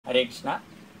Hare Krishna.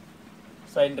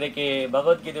 So இன்றைக்கு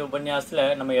பகவத்கீதை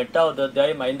உபன்யாசத்தில் நம்ம 8வது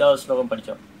அத்தியாயம் 5வது ஸ்லோகம்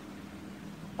படித்தோம்.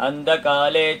 அந்த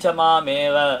காலே ச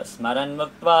மாமேவ ஸ்மரன்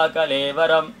முக்த்வா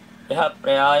கலேவரம் யஹ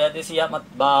பிரயாயதி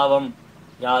சியமத்பாவம்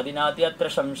யாதிநாதி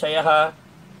அத்ர சம்சயः.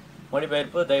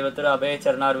 மொழிபெயர்ப்பு தெய்வத்திரு அபய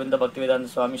சரணார்விந்த பக்திவேதாந்த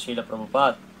சுவாமி ஸ்ரீல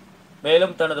பிரபுபாத்.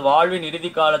 மேலும் தனது வாழ்வின்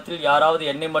இறுதி காலத்தில் யாராவது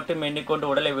என்னை மட்டும்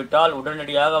எண்ணிக்கொண்டு உடலை விட்டால்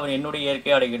உடனடியாக அவன் என்னுடைய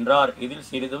இயற்கை அடைகின்றார். இதில்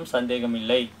சிறிதும்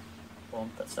சந்தேகமில்லை.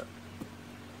 ஓம் தத்சத்.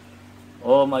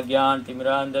 ஓம்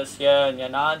அஜ்ஞானதிமிராந்தஸ்ய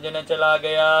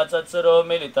ஞானாஞ்சனச்சலாகயா சத்சரோ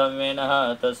மிலிதம் வேனः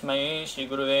தஸ்மை ஸ்ரீ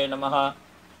குருவே நமः.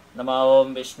 நம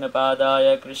ஓம்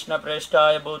விஷ்ணுபாதாய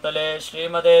கிருஷ்ணப்ரேஷ்டாய பூதலே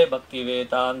ஸ்ரீமதே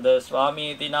பக்திவேதாந்த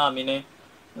ஸ்வாமீதி நாமினே.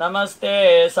 நமஸ்தே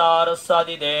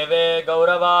சாரஸ்வதி தேவே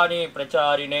கௌரவாணி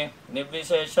பிரச்சாரிணே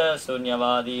நிர்விசேஷ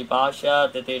சூன்யவாதி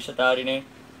பாஷ்யார்த்த தேசதாரிணே.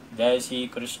 ஜெய ஸ்ரீ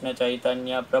கிருஷ்ண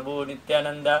சைத்தன்ய பிரபு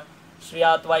நித்யானந்த ஸ்ரீ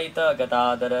அத்வைத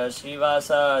கதாதர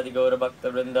ஸ்ரீவாசாதி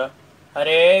கௌரபக்தவೃಂದ.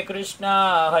 ஹரே கிருஷ்ணா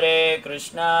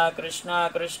கிருஷ்ணா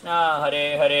கிருஷ்ணா ஹரே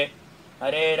ஹரே,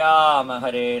 ஹரே ராம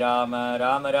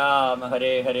ராம ராம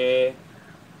ஹரே ஹரே.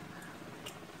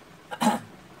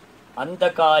 அந்த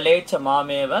காலே ச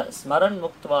மாமேவ ஸ்மரன்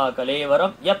முக்த்வா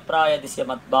கலேவரம் யப்ராயதிஸ்ய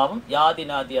மத்பாவம்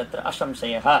யாதிநாதி அத்ர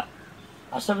அசம்சயः.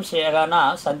 அசம்சயகனா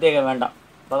சந்தேகம் வேண்டாம்.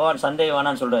 பகவான் சந்தேகம்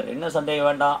வேணான்னு சொல்றாரு. என்ன சந்தேகம்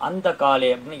வேண்டாம்? அந்த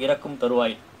காலே அப்படின்னு இறக்கும்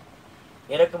தருவாய்.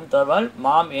 இறக்கும் தருவாய்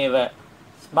மாம் ஏவ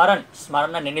ஸ்மரன்,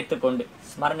 ஸ்மரண நினைத்து கொண்டு.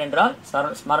 ஸ்மரன் என்றால்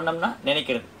ஸ்மரணம்னா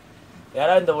நினைக்கிறது.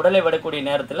 யாராவது இந்த உடலை விடக்கூடிய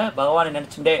நேரத்தில் பகவானை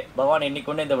நினைச்சுட்டே, பகவானை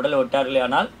எண்ணிக்கொண்டு இந்த உடலை விட்டார்களே,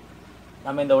 ஆனால்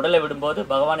நம்ம இந்த உடலை விடும்போது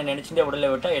பகவானை நினைச்சுட்டே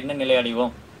உடலை விட்டால் என்ன நிலை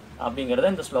அடைவோம்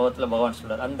அப்படிங்கிறத இந்த ஸ்லோகத்தில் பகவான்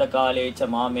சொல்றார். அந்த காலேச்ச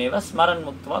மாமேவ ஸ்மரன்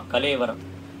முக்த்வா கலேவரம்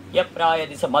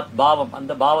யப்ராயதிச மத் பாவம்.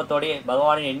 அந்த பாவத்தோடைய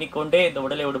பகவானை எண்ணிக்கொண்டே இந்த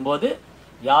உடலை விடும்போது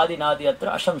யாதி நாதி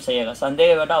அத்திர அசம்சயக,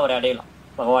 சந்தேகம் வேண்டாம், அவரை அடையலாம்,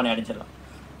 பகவானை அடைஞ்சிடலாம்.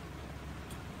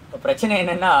 இப்போ பிரச்சனை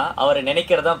என்னென்னா அவரை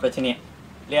நினைக்கிறது தான் பிரச்சனையே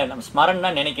இல்லையா? நம்ம ஸ்மரன்னா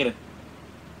நினைக்கிறது.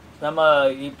 நம்ம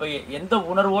இப்போ எந்த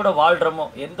உணர்வோடு வாழ்கிறோமோ,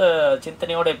 எந்த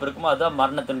சிந்தனையோடு இப்போ இருக்குமோ அதுதான்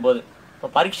மரணத்தின் போது. இப்போ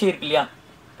பரீட்சை இருக்கு இல்லையா?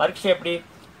 பரீட்சை எப்படி?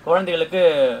 குழந்தைகளுக்கு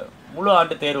முழு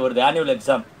ஆண்டு தேர்வு வருது, ஆனுவல்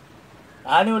எக்ஸாம்.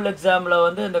 ஆனுவல் எக்ஸாமில்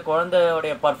வந்து இந்த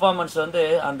குழந்தையோடைய பர்ஃபார்மன்ஸ் வந்து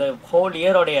அந்த ஹோல்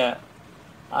இயரோடைய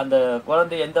அந்த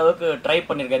குழந்தை எந்த அளவுக்கு ட்ரை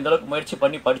பண்ணியிருக்காங்க, எந்த அளவுக்கு முயற்சி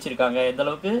பண்ணி படிச்சிருக்காங்க, எந்த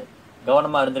அளவுக்கு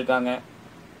கவனமாக இருந்திருக்காங்க.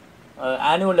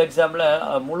 ஆனுவல் எக்ஸாமில்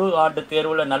முழு ஆண்டு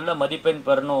தேர்வில் நல்ல மதிப்பெண்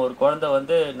பெறணும். ஒரு குழந்தை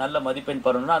வந்து நல்ல மதிப்பெண்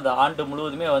பெறணும்னா அந்த ஆண்டு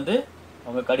முழுவதுமே வந்து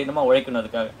அவங்க கடினமாக உழைக்கணும்.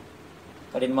 அதுக்காக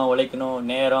கடினமாக உழைக்கணும்.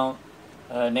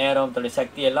 நேரம் தன்னுடைய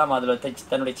சக்தி எல்லாம் அதில்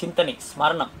தன்னுடைய சிந்தனை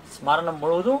ஸ்மரணம்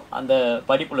முழுவதும் அந்த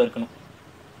படிப்பில் இருக்கணும்.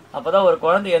 அப்போ தான் ஒரு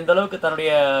குழந்தை எந்த அளவுக்கு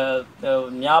தன்னுடைய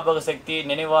ஞாபக சக்தி,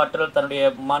 நினைவாற்றல், தன்னுடைய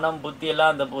மனம், புத்தி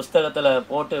எல்லாம் அந்த புஸ்தகத்தில்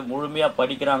போட்டு முழுமையாக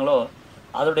படிக்கிறாங்களோ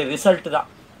அதோடைய ரிசல்ட்டு தான்,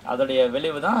 அதோடைய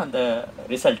விளைவு தான் அந்த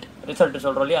ரிசல்ட்டு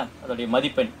சொல்கிறோம் இல்லையா? அதோடைய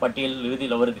மதிப்பெண் பட்டியல்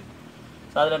இறுதியில் வருது.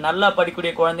 ஸோ அதில் நல்லா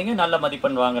படிக்கக்கூடிய குழந்தைங்க நல்ல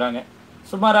மதிப்பெண் வாங்குறாங்க,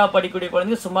 சுமாராக படிக்கக்கூடிய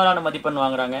குழந்தைங்க சுமாரான மதிப்பெண்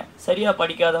வாங்குறாங்க, சரியாக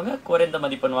படிக்காதவங்க குறைந்த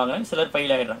மதிப்பெண் வாங்குறாங்க, சிலர்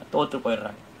ஃபெயில் ஆகிடுறாங்க, தோற்று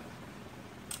போயிடுறாங்க.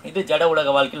 இது ஜட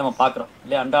உலக வாழ்க்கையில் நம்ம பார்க்குறோம்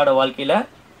இல்லையா? அன்றாட வாழ்க்கையில்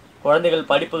குழந்தைகள்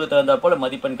படிப்புக்கு தகுந்த போல்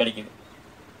மதிப்பெண் கிடைக்குது.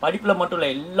 படிப்பில் மட்டும் இல்லை,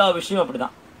 எல்லா விஷயமும் அப்படி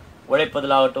தான்.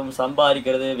 உழைப்பதிலாகட்டும்,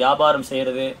 சம்பாதிக்கிறது, வியாபாரம்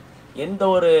செய்கிறது, எந்த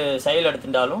ஒரு செயல்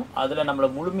எடுத்துட்டாலும் அதில் நம்மளை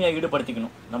முழுமையாக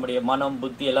ஈடுபடுத்திக்கணும். நம்முடைய மனம்,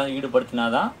 புத்தி எல்லாம் ஈடுபடுத்தினா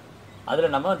தான்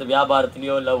அதில் நம்ம அந்த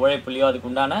வியாபாரத்துலேயோ இல்லை உழைப்புலையோ அதுக்கு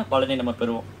உண்டான பலனை நம்ம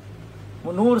பெறுவோம்.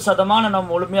 100% நம்ம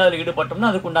முழுமையாக அதில் ஈடுபட்டோம்னா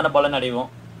அதுக்கு உண்டான பலன்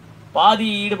அடைவோம். பாதி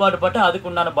ஈடுபாடு பட்டால் அதுக்கு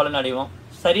உண்டான பலன் அடைவோம்.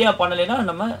 சரியாக பண்ணலைன்னா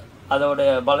நம்ம அதோட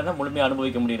பலனை முழுமையாக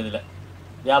அனுபவிக்க முடியறதில்ல.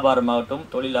 வியாபாரமாகட்டும்,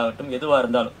 தொழிலாகட்டும், எதுவாக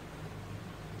இருந்தாலும்.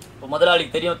 இப்போ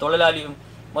முதலாளிக்கு தெரியும்,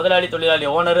 முதலாளி தொழிலாளி,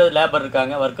 ஓனர், லேபர்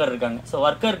இருக்காங்க, ஒர்க்கர் இருக்காங்க. ஸோ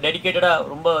ஒர்க்கர் டெடிக்கேட்டடாக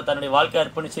ரொம்ப தன்னுடைய வாழ்க்கை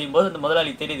அர்ப்பணி செய்யும்போது இந்த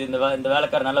முதலாளிக்கு தெரியுது இந்த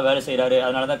வேலைக்காரர் நல்லா வேலை செய்கிறாரு,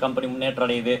 அதனால தான் கம்பெனி முன்னேற்றம்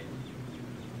அடையுது.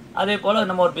 அதே போல்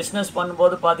நம்ம ஒரு பிஸ்னஸ்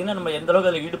பண்ணும்போது பார்த்திங்கன்னா நம்ம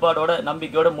எந்தளவுக்கு அதில் ஈடுபாடோட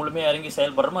நம்பிக்கையோட முழுமையாக இறங்கி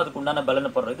செயல்படுறோமோ அதுக்கு உண்டான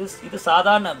பலனை படுறோம். இது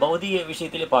சாதாரண பௌதிக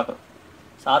விஷயத்திலே பார்க்குறோம்.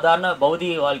 சாதாரண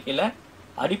பௌதிக வாழ்க்கையில்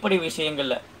அடிப்படை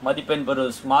விஷயங்களில் மதிப்பெண்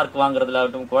பெறுவது, மார்க்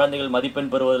வாங்குறதுலாகட்டும், குழந்தைகள் மதிப்பெண்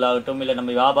பெறுவதாகட்டும், இல்லை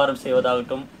நம்ம வியாபாரம்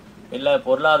செய்வதாகட்டும், இல்லை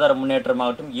பொருளாதார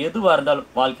முன்னேற்றமாகட்டும், எதுவாக இருந்தாலும்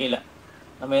வாழ்க்கையில்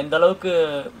நம்ம எந்த அளவுக்கு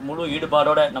முழு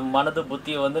ஈடுபாடோட நம்ம மனது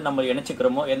புத்தியை வந்து நம்ம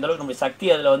இணைச்சிக்கிறோமோ, எந்த அளவுக்கு நம்ம சக்தி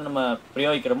அதில் வந்து நம்ம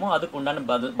பிரயோகிக்கிறோமோ அதுக்கு உண்டான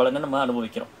பலனை நம்ம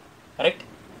அனுபவிக்கிறோம். கரெக்ட்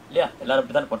இல்லையா? எல்லாரும்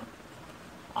அப்படி தான் பண்ணணும்.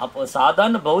 அப்போ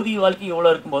சாதாரண பௌதிக வாழ்க்கை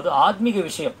இவ்வளோ இருக்கும்போது ஆத்மீக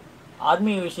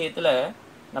விஷயத்தில்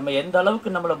நம்ம எந்த அளவுக்கு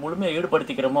நம்மளை முழுமையாக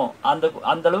ஈடுபடுத்திக்கிறோமோ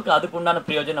அந்த அளவுக்கு அதுக்கு உண்டான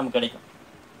பிரயோஜனம் நமக்கு கிடைக்கும்.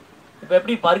 இப்போ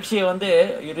எப்படி பரீட்சையை வந்து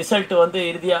ரிசல்ட் வந்து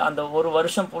இறுதியாக அந்த ஒரு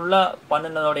வருஷம் ஃபுல்லாக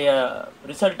பண்ணினதோடைய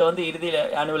ரிசல்ட் வந்து இறுதியில்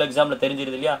ஆனுவல் எக்ஸாமில்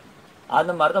தெரிஞ்சிருது இல்லையா?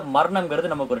 அந்த மாதிரி தான்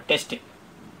மரணம்ங்கிறது நமக்கு ஒரு டெஸ்ட்டு.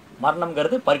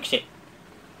 மரணம்ங்கிறது பரீட்சை.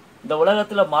 இந்த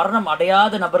உலகத்தில் மரணம்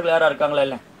அடையாத நபர்கள் யாராக இருக்காங்களா?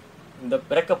 இல்லை, இந்த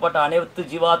பிறக்கப்பட்ட அனைத்து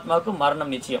ஜீவாத்மாவுக்கும்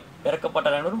மரணம் நிச்சயம். பிறக்கப்பட்ட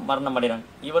அனைவரும் மரணம் அடைகிறாங்க.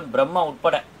 ஈவன் பிரம்மா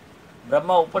உட்பட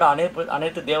பிரம்மா உட்பட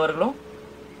அனைத்து தேவர்களும்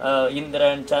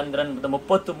இந்திரன் சந்திரன் இந்த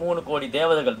 33 கோடி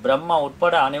தேவதைகள் பிரம்மா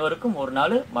உட்பட அனைவருக்கும் ஒரு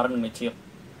நாள் மரணம் நிச்சயம்.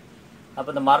 அப்போ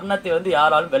இந்த மரணத்தை வந்து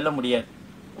யாராலும் வெல்ல முடியாது.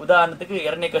 உதாரணத்துக்கு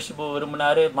இரண்யகசிபு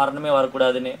விரும்பினாரு மரணமே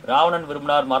வரக்கூடாதுன்னு, ராவணன்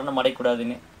விரும்பினார் மரணம்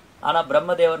அடையக்கூடாதுன்னு. ஆனால்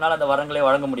பிரம்மதேவனால் அந்த வரங்களை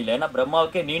வழங்க முடியல. ஏன்னா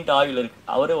பிரம்மாவுக்கே நீண்ட ஆயுள் இருக்கு.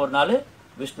 அவரு ஒரு நாள்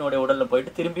விஷ்ணுவோடைய உடலில்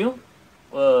போயிட்டு திரும்பியும்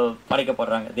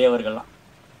படைக்கப்படுறாங்க தேவர்கள்லாம்.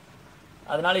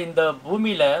 அதனால இந்த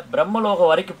பூமியில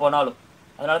பிரம்மலோகம் வரைக்கும் போனாலும்,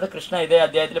 அதனாலதான் கிருஷ்ணா இதே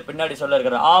அத்தியாயத்துல பின்னாடி சொல்ல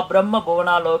இருக்கிறார், ஆ பிரம்ம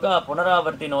புவனாலோக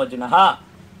புனராவர்த்தி நோஜுனஹா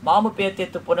மாமு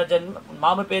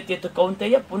பேத்தியத்து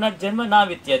கௌந்தைய புனர்ஜென்ம நா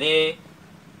வித்தியதே.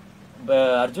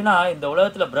 அர்ஜுனா, இந்த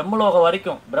உலகத்துல பிரம்மலோகம்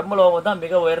வரைக்கும், பிரம்மலோகம் தான்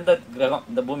மிக உயர்ந்த கிரகம்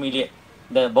இந்த பூமியிலேயே,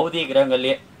 இந்த பௌதிக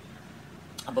கிரகங்கள்லயே.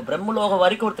 அப்ப பிரம்மலோகம்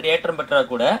வரைக்கும் ஒருத்தர் ஏற்றம் பெற்றா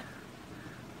கூட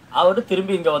அவரு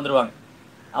திரும்பி இங்க வந்துருவாங்க,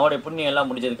 அவருடைய புண்ணியம் எல்லாம்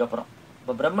முடிஞ்சதுக்கு அப்புறம்.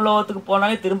 இப்போ பிரம்மலோகத்துக்கு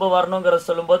போனாலே திரும்ப வரணுங்கிறத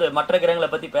சொல்லும்போது மற்ற கிரகங்களை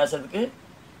பற்றி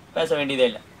பேச வேண்டியதே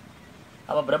இல்லை.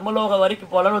 அப்போ பிரம்மலோகம்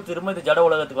வரைக்கும் போனாலும் திரும்ப இந்த ஜட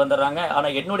உலகத்துக்கு வந்துடுறாங்க.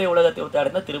 ஆனால் என்னுடைய உலகத்தை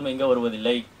அடைந்தால் திரும்ப இங்கே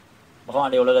வருவதில்லை,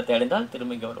 பகவானுடைய உலகத்தை அடைந்தால்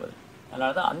திரும்ப இங்கே வருவது.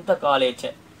 அதனால தான் அந்த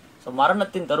காலேச்ச. ஸோ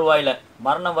மரணத்தின் தருவாயில்,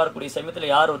 மரணம் வரக்கூடிய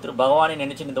சமயத்தில் யார் ஒருத்தர் பகவானை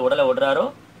நினைச்சு இந்த உடலை விடுறாரோ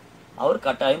அவர்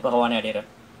கட்டாயம் பகவானை அடைகிறார்.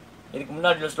 இதுக்கு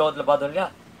முன்னாடி ஸ்லோகத்தில் பார்த்தோம் இல்லையா,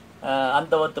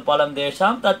 அந்தவத்து பலம்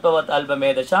தேஷாம் தத்பவத்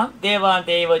அல்பமேதஷாம் தேவான்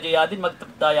தேவஜயாதி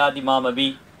மக்தாயாதி மாமபி.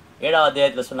 7வது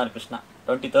அத்தியாயத்தில் சொன்னார் கிருஷ்ணா,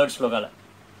 23rd ஸ்லோகால.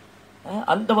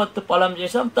 அந்தவத்து பலம்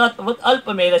தேஷாம் தத்பவத்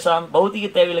அல்பமேதஷாம். பௌதிக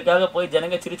தேவைகளுக்காக போய்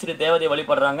ஜனங்க சிறு தேவதை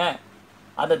வழிபடுறாங்க.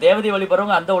 அந்த தேவதை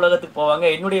வழிபடுறவங்க அந்த உலகத்துக்கு போவாங்க.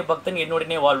 என்னுடைய பக்தன்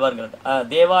என்னுடனே வாழ்வார்ங்கிறது.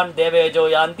 தேவான் தேவயஜோ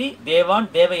யாந்தி தேவான்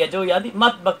தேவயஜோ யாதி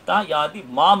மத் பக்தா யாதி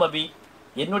மாமபி.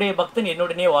 என்னுடைய பக்தன்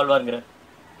என்னுடனே வாழ்வார்ங்கிறார்.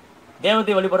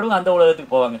 தேவதை வழிபடுறவங்க அந்த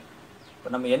உலகத்துக்கு போவாங்க. இப்போ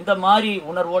நம்ம எந்த மாதிரி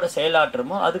உணர்வோடு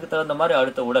செயலாற்றுமோ அதுக்கு தகுந்த மாதிரி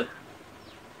அடுத்த உடல்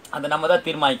அந்த நம்ம தான்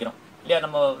தீர்மானிக்கிறோம் இல்லையா.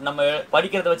 நம்ம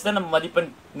படிக்கிறத வச்சு தான் நம்ம மதிப்பெண்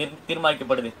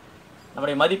தீர்மானிக்கப்படுது.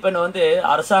 நம்முடைய மதிப்பெண் வந்து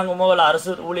அரசாங்கமோ இல்லை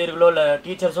அரசு ஊழியர்களோ இல்லை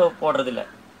டீச்சர்ஸோ போடுறதில்ல.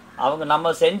 அவங்க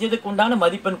நம்ம செஞ்சதுக்கு உண்டான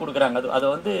மதிப்பெண் கொடுக்குறாங்க. அதை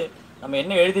வந்து நம்ம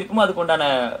என்ன எழுதியிருக்கோமோ அதுக்கு உண்டான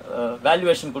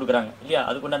வேல்யூவேஷன் கொடுக்குறாங்க இல்லையா,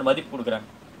 அதுக்கு உண்டான மதிப்பு கொடுக்குறாங்க.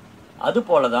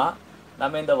 அதுபோல தான்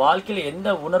நம்ம இந்த வாழ்க்கையில் எந்த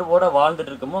உணர்வோடு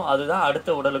வாழ்ந்துட்டு இருக்கோமோ அதுதான் அடுத்த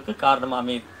உடலுக்கு காரணமாக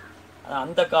அமையுது.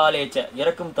 அந்த காலேச்ச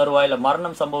இறக்கும் தருவாயில்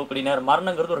மரணம் சம்பவக்கூடிய நேரம்.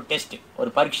 மரணங்கிறது ஒரு டெஸ்ட், ஒரு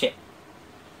பரீட்சை.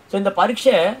 ஸோ இந்த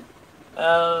பரீட்சை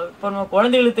இப்போ நம்ம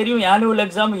குழந்தைகளுக்கு தெரியும், ஆனுவல்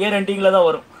எக்ஸாம் இயர் எண்டிங்கில் தான்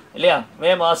வரும் இல்லையா.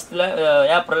 மே மாதத்தில்,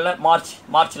 ஏப்ரலில்,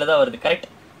 மார்ச்சில் தான் வருது. கரெக்ட்.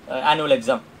 ஆனுவல்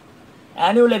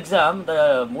எக்ஸாம் இந்த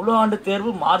முழு ஆண்டு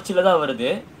தேர்வு மார்ச்சில் தான் வருது.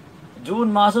 ஜூன்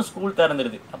மாதம் ஸ்கூல்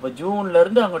திறந்துடுது. அப்போ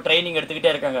ஜூன்லேருந்து அவங்க ட்ரைனிங்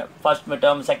எடுத்துக்கிட்டே இருக்காங்க. First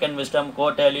midterm, second midterm,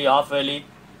 quarterly, half yearly,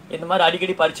 இந்த மாதிரி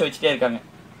அடிக்கடி பரீட்சை வச்சுட்டே இருக்காங்க.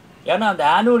 ஏன்னா அந்த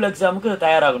ஆனுவல் எக்ஸாமுக்கு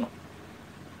தயாராகணும்.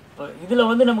 இப்போ இதில்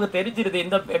வந்து நமக்கு தெரிஞ்சிருது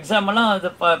இந்த எக்ஸாமெல்லாம் இது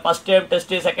first time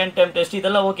test, second time test,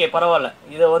 இதெல்லாம் ஓகே பரவாயில்ல,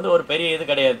 இதை வந்து ஒரு பெரிய இது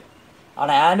கிடையாது.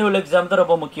 ஆனால் ஆனுவல் எக்ஸாம் தான்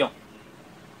ரொம்ப முக்கியம்.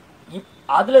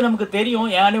 அதில் நமக்கு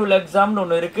தெரியும் ஆனுவல் எக்ஸாம்னு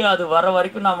ஒன்று இருக்குது. அது வர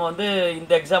வரைக்கும் நம்ம வந்து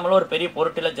இந்த எக்ஸாமெல்லாம் ஒரு பெரிய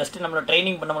பொருட்டில் ஜஸ்ட்டு நம்மளை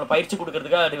ட்ரைனிங் பண்ண, நம்மளை பயிற்சி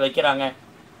கொடுக்கறதுக்காக அப்படி வைக்கிறாங்க.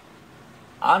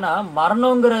 ஆனால்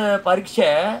மரணங்கிற பரீட்சை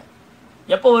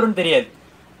எப்போ வரும்னு தெரியாது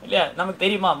இல்லையா. நமக்கு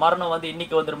தெரியுமா மரணம் வந்து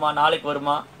இன்றைக்கி வந்துடுமா, நாளைக்கு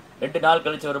வருமா, 2 நாள்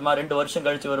கழிச்சு வருமா, 2 வருஷம்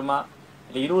கழிச்சு வருமா,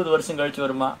 இல்லை 20 வருஷம் கழிச்சு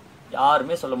வருமா,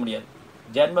 யாருமே சொல்ல முடியாது.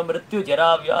 ஜென்ம மிருத்யு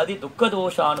ஜராவியாதி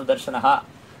துக்கதோஷானு தர்ஷனஹா.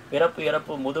 பிறப்பு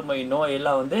இறப்பு முதுமை நோய்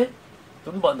எல்லாம் வந்து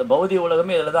துன்பம். அந்த பௌதிக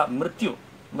உலகமே இதில் தான்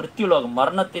மிருத்யு லோகம்,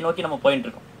 மரணத்தை நோக்கி நம்ம போயிட்டு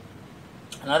இருக்கோம்.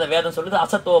 அதனால வேதம் சொல்லுது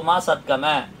அசத்தோமா சத்கம.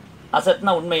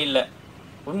 அசத்னா உண்மை இல்லை,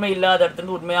 உண்மை இல்லாத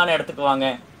இடத்துலேருந்து உண்மையான இடத்துக்கு வாங்க.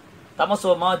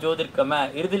 தமசோமா ஜோதிர்கம.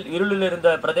 இருளில் இருந்த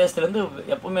பிரதேசத்துலேருந்து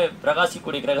எப்பவுமே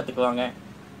பிரகாசிக்கூடிய கிரகத்துக்கு வாங்க.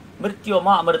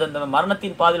 மிருத்யோமா அமிர்தம். இந்த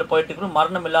மரணத்தின் பாதையில் போயிட்டு இருக்கணும்,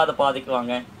 மரணம் இல்லாத பாதைக்கு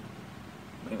வாங்க.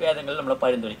 இப்படி வேதங்கள் நம்மளை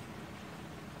பரிந்துரைக்கும்.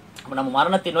 அப்போ நம்ம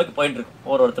மரணத்தை நோக்கி போயிட்டு இருக்கோம்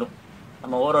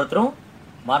ஒவ்வொருத்தரும்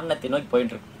மரணத்தை நோக்கி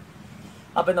போயிட்டு இருக்கோம்.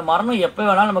 அப்போ இந்த மரணம் எப்போ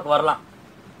வேணாலும் நமக்கு வரலாம்.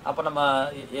 அப்போ நம்ம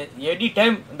எனி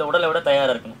டைம் இந்த உடலை விட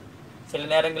தயாராக இருக்கணும். சில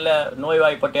நேரங்களில்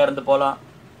நோய்வாய்ப்பட்டு இறந்து போகலாம்,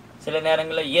 சில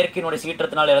நேரங்களில் இயற்கையினுடைய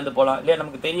சீற்றத்தினால் இறந்து போகலாம் இல்லையா.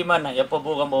 நமக்கு தெரியுமா என்ன எப்போ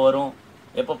பூகம்பம் வரும்,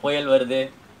 எப்போ புயல் வருது.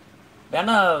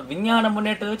 வேணா விஞ்ஞான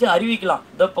முன்னேற்றத்தை வச்சு அறிவிக்கலாம்.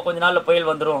 இதோ இப்போ கொஞ்ச நாளில் புயல்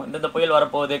வந்துடும், இந்த புயல்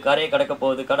வரப்போகுது, கரையை கடக்க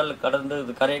போகுது,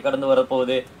 கரையை கடந்து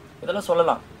வரப்போகுது, இதெல்லாம்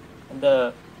சொல்லலாம். இந்த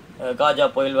காஜா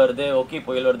புயல் வருது, ஒக்கி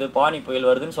புயல் வருது, பானி புயல்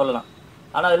வருதுன்னு சொல்லலாம்.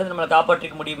 ஆனால் அதுலேருந்து நம்மளை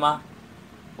காப்பாற்றிக்க முடியுமா?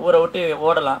 ஊரை விட்டு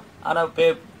ஓடலாம். ஆனால்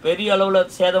பெரிய அளவில்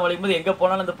சேதம் அடையும்போது எங்கே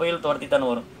போனாலும் அந்த புயல் துரத்தி தானே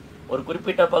வரும். ஒரு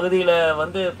குறிப்பிட்ட பகுதியில்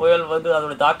வந்து புயல் வந்து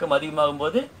அதோடைய தாக்கம் அதிகமாகும்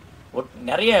போது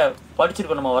நிறைய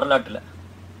படிச்சிருக்கோம் நம்ம வரலாற்றில்.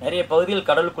 நிறைய பகுதிகள்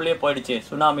கடலுக்குள்ளேயே போயிடுச்சு.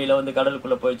 சுனாமியில் வந்து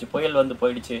கடலுக்குள்ளே போயிடுச்சு, புயல் வந்து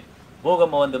போயிடுச்சு,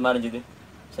 பூகம்பம் வந்து மறைஞ்சுது.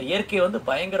 ஸோ இயற்கை வந்து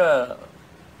பயங்கர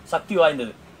சக்தி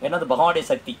வாய்ந்தது. ஏன்னா அது பகவானுடைய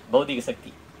சக்தி, பௌதிக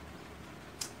சக்தி.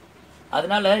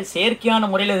 அதனால செயற்கையான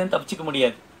முறையில் எதுவும் தப்பிச்சிக்க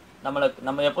முடியாது.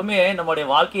 நம்ம எப்பவுமே நம்மளுடைய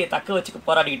வாழ்க்கையை தக்க வச்சுக்க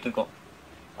போராடிக்கிட்டு இருக்கோம்.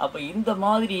 அப்போ இந்த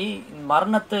மாதிரி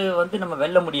மரணத்தை வந்து நம்ம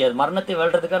வெல்ல முடியாது. மரணத்தை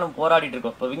வெல்றதுக்காக நம்ம போராடிட்டு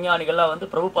இருக்கோம். இப்போ விஞ்ஞானிகள்லாம் வந்து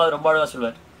பிரபுபாதர் ரொம்ப அழகாக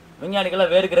சொல்லுவார்.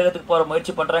 விஞ்ஞானிகள்லாம் வேறு கிரகத்துக்கு போகிற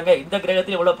முயற்சி பண்ணுறாங்க. இந்த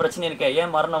கிரகத்தில் இவ்வளோ பிரச்சனை இருக்கு,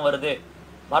 ஏன் மரணம் வருது,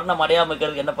 மரணம் அடையாமல்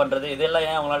இருக்கிறதுக்கு என்ன பண்ணுறது, இதெல்லாம்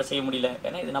ஏன் அவங்களால செய்ய முடியல?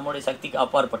 ஏன்னா இது நம்மளுடைய சக்திக்கு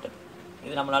அப்பாற்பட்டது,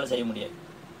 இது நம்மளால செய்ய முடியாது.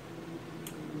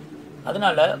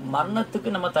 அதனால மரணத்துக்கு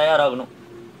நம்ம தயாராகணும்,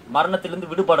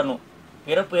 மரணத்திலிருந்து விடுபடணும்.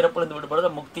 பிறப்பு இறப்புலேருந்து விடுபடுறது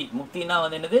முக்தி. முக்தினா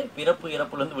வந்து என்னது? பிறப்பு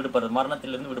இறப்புலேருந்து விடுபடுறது,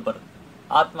 மரணத்திலிருந்து விடுபடுறது.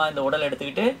 ஆத்மா இந்த உடலை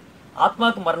எடுத்துக்கிட்டு,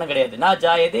 ஆத்மாவுக்கு மரணம் கிடையாது. நான்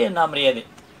ஜாயதே நான் மிரியாது.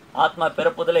 ஆத்மா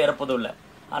பிறப்புதில் இறப்பதும் இல்லை.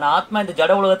 ஆனால் ஆத்மா இந்த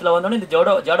ஜட உலகத்தில் வந்தோடனே இந்த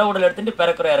ஜட உடல் எடுத்துட்டு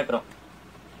பிறக்கிறோம் இறக்குறோம்.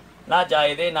 நான்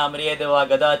ஜாயதே நான் மிரியதே வா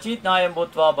கதாச்சி நாயம்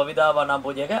பூத்வா பவிதாவா நான்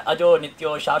பூஜைக அஜோ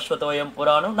நித்யோ சாஸ்வதோயம்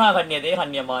புராணம் நான் ஹன்யதே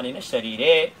ஹன்யமானின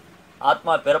ஷரீரே.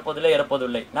 ஆத்மா பிறப்பதில்லை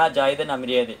இறப்பதில்லை. நான் ஜாயதே நான்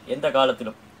மிரியாது, எந்த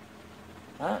காலத்திலும்.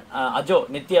 அஜோ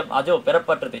நித்தியம், அஜோ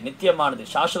பிறப்பற்றது, நித்தியமானது,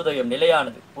 சாஸ்வதோயம்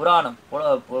நிலையானது, புராணம்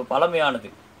பழமையானது.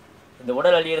 இந்த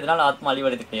உடல் அழியறதுனால ஆத்மா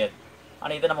அழிவடைது கிடையாது.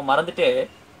 ஆனால் இதை நம்ம மறந்துட்டு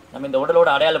நம்ம இந்த உடலோட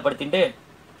அடையாளப்படுத்திட்டு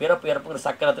பிறப்பு இறப்புங்கிற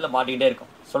சக்கரத்தில் மாட்டிகிட்டே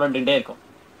இருக்கோம், சுழண்டுகிட்டே இருக்கோம்.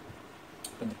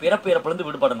 இந்த பிறப்பு இறப்புலேருந்து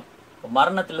விடுபடணும்,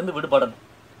 மரணத்திலேருந்து விடுபடணும்.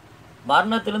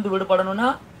 மரணத்திலேருந்து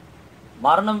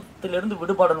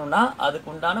விடுபடணும்னா அதுக்கு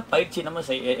உண்டான பயிற்சி நம்ம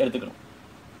எடுத்துக்கணும்.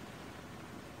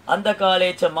 அந்த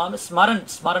காலேச்ச மாம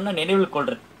ஸ்மரண நினைவில்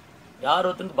கொள்றது. யார்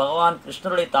ஒருத்தருக்கு பகவான்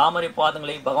கிருஷ்ணருடைய தாமரை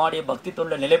பாதங்களை பகவானுடைய பக்தி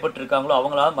தொண்டில் நிலை பெற்றிருக்காங்களோ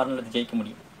அவங்களால மரணத்தை ஜெயிக்க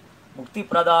முடியும். முக்தி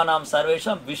பிரதானாம்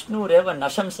சர்வேஷம் விஷ்ணு ரேவ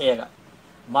நஷம் செய்யக.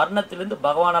 மரணத்திலிருந்து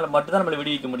பகவானால் மட்டும்தான் நம்மளை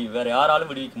விடுவிக்க முடியும், வேற யாராலும்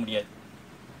விடுவிக்க முடியாது.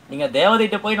 நீங்கள்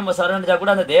தேவதைகிட்ட போய் நம்ம சரணடைஞ்சா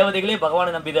கூட அந்த தேவதைகளே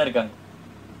பகவானை நம்பி தான் இருக்காங்க.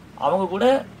 அவங்க கூட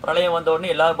பிரளயம் வந்த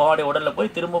உடனே எல்லாரும் பகவானுடைய உடலில்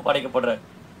போய் திரும்ப படைக்கப்படுறாரு.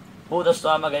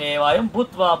 பூதஸ்வாம கனேவாயம்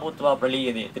பூத்வா பூத்வா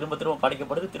பிரளியதே, திரும்ப திரும்ப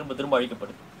படைக்கப்படுது, திரும்ப திரும்ப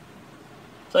அழிக்கப்படுது.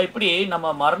 ஸோ இப்படி நம்ம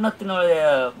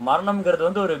மரணம்ங்கிறது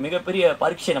வந்து ஒரு மிகப்பெரிய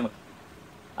பரீட்சை நமக்கு.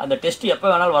 அந்த டெஸ்ட் எப்போ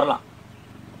வேணாலும் வரலாம்.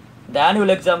 இந்த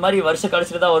ஆனுவல் எக்ஸாம் மாதிரி வருஷ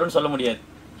கடைசியில் தான் வரும்னு சொல்ல முடியாது,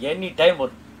 எனி டைம்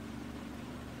வரும்.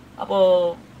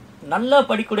 அப்போது நல்லா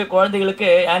படிக்கக்கூடிய குழந்தைகளுக்கு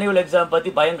ஆனுவல் எக்ஸாம் பற்றி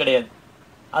பயம் கிடையாது.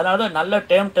 அதனால தான் நல்ல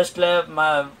டேர்ம் டெஸ்ட்டில்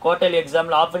குவார்டர்லி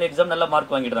எக்ஸாமில் ஆஃபர்லி எக்ஸாம் நல்லா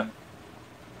மார்க் வாங்கிடுறாங்க.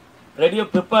 ரெடியாக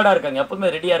ப்ரிப்பேர்டாக இருக்காங்க, எப்போவுமே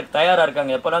தயாராக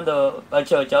இருக்காங்க. எப்போல்லாம் அந்த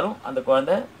பரீட்சை வச்சாலும் அந்த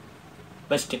குழந்தை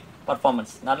பெஸ்ட்டு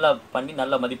பர்ஃபார்மன்ஸ் நல்லா பண்ணி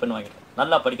நல்ல மதிப்பெண் வாங்கிடும்.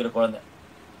 நல்லா படிக்கிற குழந்தை,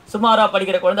 சுமாராக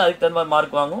படிக்கிற குழந்தை அதுக்கு தகுந்த மாதிரி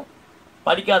மார்க் வாங்கும்,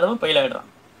 படிக்காதவன் ஃபெயில் ஆகிடுறான்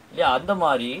இல்லையா? அந்த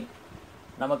மாதிரி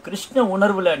நம்ம கிருஷ்ண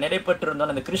உணர்வில் நிலை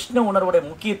பெற்றிருந்தோம். அந்த கிருஷ்ண உணர்வுடைய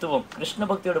முக்கியத்துவம், கிருஷ்ண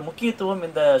பக்தியோட முக்கியத்துவம்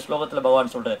இந்த ஸ்லோகத்தில்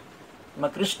பகவான் சொல்கிறார். நம்ம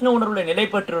கிருஷ்ண உணர்வில் நிலை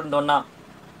பெற்றிருந்தோம்னா,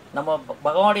 நம்ம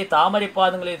பகவானுடைய தாமரை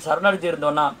பாதங்களை சரணடைஞ்சு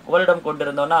இருந்தோம்னா, புகலிடம்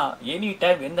கொண்டிருந்தோம்னா, எனி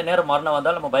டைம் எந்த நேரம் மரணம்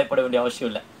வந்தாலும் நம்ம பயப்பட வேண்டிய அவசியம்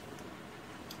இல்லை.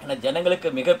 ஏன்னா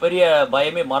ஜனங்களுக்கு மிகப்பெரிய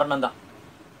பயமே மரணம் தான்.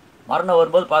 மரணம்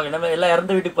வரும்போது பார்க்க நம்ம எல்லாம்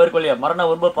இறந்த வீட்டுக்கு போயிருக்கோம் இல்லையா? மரணம்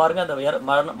வரும்போது பாருங்கள்,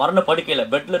 அந்த மரண படுக்கையில்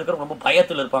பெட்டில் இருக்கிறவங்க ரொம்ப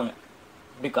பயத்தில் இருப்பாங்க.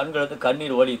 இப்படி கண்களுக்கு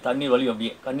தண்ணீர் வலி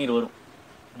அப்படியே கண்ணீர் வரும்.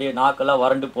 அப்படியே நாக்கெல்லாம்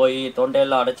வறண்டு போய்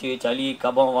தொண்டையெல்லாம் அடைச்சி சளி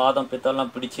கபம் வாதம்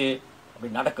பித்தெல்லாம் பிடிச்சி அப்படி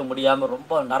நடக்க முடியாமல்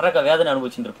ரொம்ப நரக வேதனை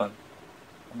அனுபவிச்சுட்டு இருப்பாங்க.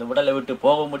 அந்த உடலை விட்டு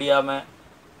போக முடியாமல்,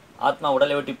 ஆத்மா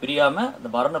உடலை விட்டு பிரியாமல் அந்த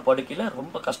மரண படுக்கையில்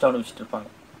ரொம்ப கஷ்டம் அனுபவிச்சுட்டு இருப்பாங்க.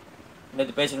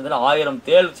 நேற்று பேசினதுல 1000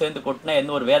 தேள் சேர்ந்து கொட்டினா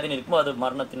எந்த ஒரு வேதனை இருக்குமோ அது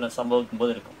மரணத்தின் சம்பவிக்கும்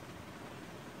போது இருக்கும்.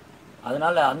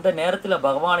 அதனால் அந்த நேரத்தில்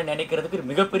பகவானை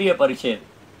நினைக்கிறதுக்கு மிகப்பெரிய பரீட்சை அது.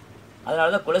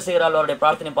 அதனால தான் குலசேகராழ்வாருடைய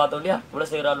பிரார்த்தனை பார்த்தோம் இல்லையா?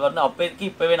 குலசேகராழ்வார் வந்து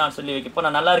இப்போவே நான் சொல்லி வைக்க, இப்போ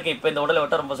நான் நல்லா இருக்கேன், இப்போ இந்த உடலை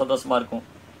விட்டால் ரொம்ப சந்தோஷமாக இருக்கும்,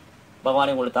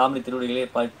 பகவானை உங்களை தாமரை திருவடிகளே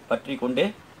பற்றி கொண்டு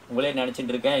உங்களே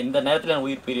நினச்சிட்டு இருக்கேன், இந்த நேரத்தில் நான்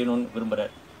உயிர் பிரியணும்னு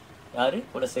விரும்புகிறார். யார்?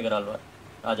 குலசேகராழ்வார்,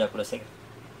 ராஜா குலசேகர்.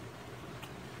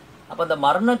 அப்போ அந்த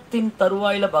மரணத்தின்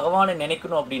தருவாயில் பகவானை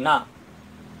நினைக்கணும் அப்படின்னா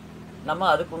நம்ம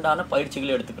அதுக்குண்டான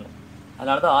பயிற்சிகளை எடுத்துக்கணும்.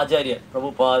 அதனால தான் ஆச்சாரியர்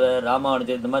பிரபுபாத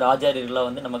ராமானுஜர் இந்த மாதிரி ஆச்சாரியர்கள்லாம்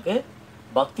வந்து நமக்கு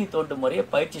பக்தி தோண்டு முறையை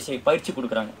பயிற்சி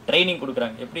கொடுக்குறாங்க, ட்ரைனிங்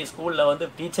கொடுக்குறாங்க. எப்படி ஸ்கூலில் வந்து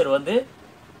டீச்சர்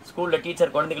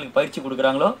குழந்தைகளுக்கு பயிற்சி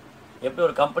கொடுக்குறாங்களோ, எப்படி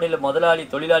ஒரு கம்பெனியில் முதலாளி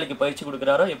தொழிலாளிக்கு பயிற்சி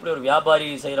கொடுக்குறாரோ, எப்படி ஒரு வியாபாரி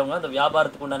செய்கிறவங்க அந்த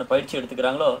வியாபாரத்துக்கு உண்டான பயிற்சி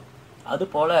எடுத்துக்கிறாங்களோ,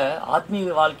 அதுபோல்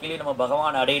ஆத்மீக வாழ்க்கையிலேயே நம்ம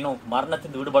பகவானை அடையணும்,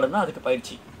 மரணத்திலிருந்து விடுபடணும், அதுக்கு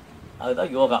பயிற்சி.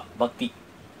 அதுதான் யோகா,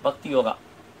 பக்தி யோகா.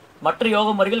 மற்ற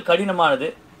யோக முறைகள் கடினமானது.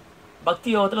 பக்தி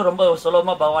யோகத்தில் ரொம்ப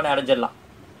சுலபமாக பகவானை அடைஞ்சிடலாம்.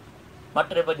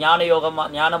 மற்ற இப்போ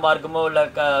ஞான மார்க்கமோ இல்லை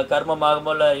கர்ம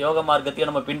மார்க்கமோ இல்லை யோக மார்க்கத்தையோ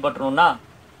நம்ம பின்பற்றணும்னா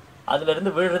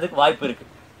அதிலிருந்து விழுறதுக்கு வாய்ப்பு இருக்குது.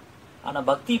 ஆனால்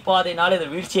பக்தி பாதைனாலே இது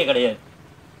வீழ்ச்சியே கிடையாது,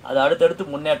 அது அடுத்தடுத்து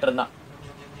முன்னேற்றம் தான்.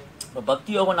 இப்போ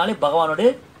பக்தி யோகம்னாலே பகவானோடு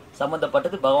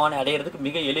சம்மந்தப்பட்டது, பகவானை அடையிறதுக்கு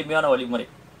மிக எளிமையான வழிமுறை.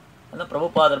 அந்த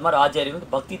பிரபுபாதர் மாதிரி ஆச்சாரியர்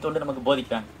வந்து பக்தி தொண்டு நமக்கு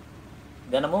போதிக்கிறாங்க.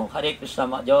 தினமும் ஹரே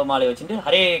கிருஷ்ணா ஜெபமாலை வச்சுட்டு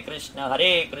ஹரே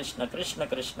கிருஷ்ண கிருஷ்ண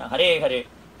கிருஷ்ண ஹரே ஹரே,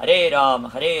 ஹரே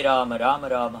ராம ராம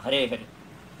ராம ஹரே ஹரே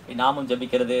நாமம்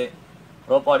ஜபிக்கிறது,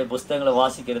 ரோபாடி புஸ்தகங்களை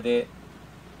வாசிக்கிறது,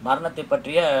 மரணத்தை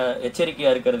பற்றிய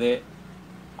எச்சரிக்கையாக இருக்கிறது,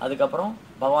 அதுக்கப்புறம்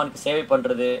பகவானுக்கு சேவை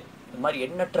பண்ணுறது, இந்த மாதிரி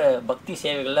எண்ணற்ற பக்தி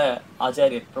சேவைகளில்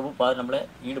ஆச்சாரியர் பிரபுபாதர் நம்மளை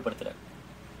ஈடுபடுத்துகிறார்.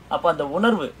 அப்போ அந்த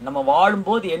உணர்வு நம்ம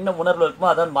வாழும்போது என்ன உணர்வு இருக்குமோ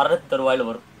அதான் மரணத்து தருவாயில்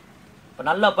வரும். இப்போ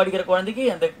நல்லா படிக்கிற குழந்தைக்கு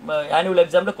அந்த ஆனுவல்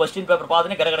எக்ஸாமில் கொஸ்டின் பேப்பர்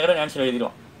பார்த்தோன்னே கடை ஆன்சர்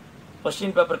எழுதிடுவான்.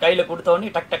 கொஸ்டின் பேப்பர் கையில் கொடுத்த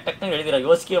உடனே டக் டக் டக்னு எழுதிடுறான்,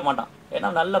 யோசிக்கவே மாட்டான், ஏன்னா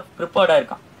நல்லா ப்ரிப்பேர்டாக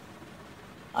இருக்கான்.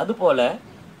 அதுபோல்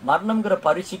மரணம்ங்கிற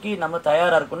பரீட்சைக்கு நம்ம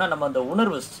தயாராக இருக்குன்னா நம்ம அந்த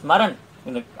உணர்வு ஸ்மரன்,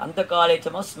 இந்த அந்த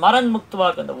காலேஜமாக ஸ்மரன்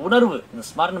முக்துவாக்கு அந்த உணர்வு, இந்த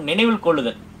ஸ்மரணம் நினைவில்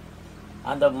கொள்ளுதல்,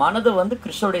 அந்த மனதை வந்து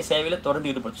கிருஷ்ணனுடைய சேவையில் தொடர்ந்து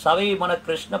ஈடுபடுத்தும். சவை மன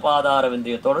கிருஷ்ண பாதார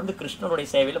விந்திய தொடர்ந்து கிருஷ்ணனுடைய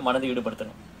சேவையில் மனதை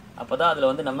ஈடுபடுத்தணும். அப்போ தான் அதில்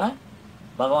வந்து நம்ம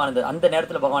பகவான் அந்த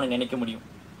நேரத்தில் பகவானை நினைக்க முடியும்.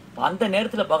 அந்த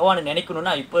நேரத்தில் பகவானை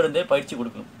நினைக்கணும்னா இப்போ இருந்தே பயிற்சி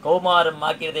கொடுக்கணும். கௌமாரம்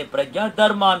ஆக்கிறதே பிரஜா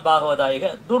தர்மான் பாகவதாயக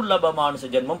துர்லபமானுச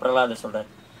ஜென்மம் பிரகலாத சொல்கிறார்.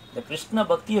 இந்த கிருஷ்ண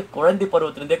பக்தியை குழந்தை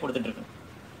பருவத்திலேருந்தே கொடுத்துட்டு இருக்கணும்.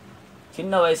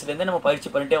 சின்ன வயசுலேருந்தே நம்ம பயிற்சி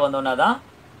பண்ணிட்டே வந்தோம்னா தான்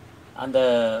அந்த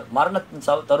மரணத்தின்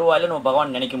தருவாயில் நம்ம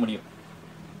பகவான் நினைக்க முடியும்.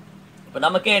 இப்போ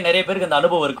நமக்கே நிறைய பேருக்கு அந்த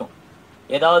அனுபவம் இருக்கும்.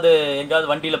 ஏதாவது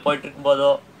எங்கேயாவது வண்டியில் போயிட்டு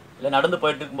இருக்கும்போதோ இல்லை நடந்து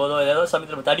போயிட்டு இருக்கும்போதோ ஏதாவது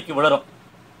சமயத்தில் நம்ம தடுக்கி விழறோம்.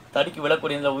 தடுக்கி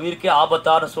விழக்கூடிய இந்த உயிருக்கே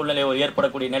ஆபத்தான சூழ்நிலை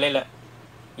ஏற்படக்கூடிய நிலையில்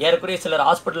ஏறக்குறைய சிலர்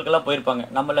ஹாஸ்பிட்டலுக்கெல்லாம் போயிருப்பாங்க.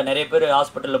 நம்மள நிறைய பேர்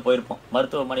ஹாஸ்பிட்டலில் போயிருப்போம்,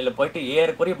 மருத்துவமனையில் போயிட்டு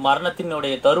ஏறக்குறைய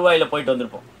மரணத்தினுடைய தருவாயில் போயிட்டு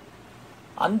வந்திருப்போம்.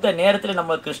 அந்த நேரத்தில்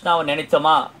நம்ம கிருஷ்ணாவை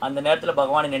நினைத்தோமா, அந்த நேரத்தில்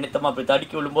பகவானை நினைத்தோமா, அப்படி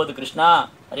தடுக்கி விழும்போது கிருஷ்ணா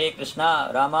ஹரே கிருஷ்ணா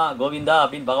ராமா கோவிந்தா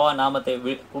அப்படின்னு பகவான் நாமத்தை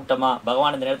கூப்பிட்டோமா,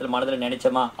 பகவான் அந்த நேரத்தில் மனதில்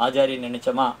நினைச்சோமா, ஆச்சாரியன்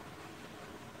நினைச்சோமா.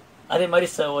 அதே மாதிரி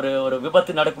ஒரு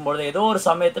விபத்து நடக்கும்பொழுது ஏதோ ஒரு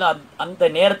சமயத்தில் அந்த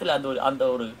நேரத்தில் அந்த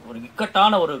ஒரு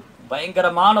இக்கட்டான ஒரு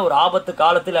பயங்கரமான ஒரு ஆபத்து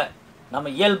காலத்தில் நம்ம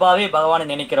இயல்பாகவே பகவானை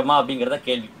நினைக்கிறோமா அப்படிங்கிறத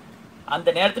கேள்வி. அந்த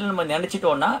நேரத்தில் நம்ம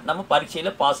நினச்சிட்டோன்னா நம்ம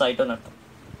பரீட்சையில் பாஸ் ஆகிட்டோன்னு அர்த்தம்.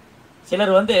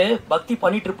 சிலர் வந்து பக்தி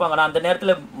பண்ணிட்டு இருப்பாங்கன்னா அந்த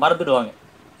நேரத்தில் மறந்துடுவாங்க.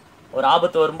 ஒரு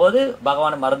ஆபத்து வரும்போது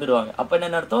பகவானை மறந்துடுவாங்க. அப்போ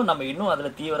என்ன அர்த்தம், நம்ம இன்னும்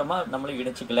அதில் தீவிரமாக நம்மளும்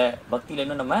இணைச்சிக்கல, பக்தியில்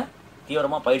இன்னும் நம்ம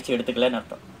தீவிரமாக பயிற்சி எடுத்துக்கலன்னு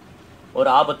அர்த்தம்.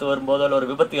 ஒரு ஆபத்து வரும்போதோ இல்லை ஒரு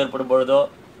விபத்து ஏற்படும் பொழுதோ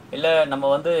இல்லை நம்ம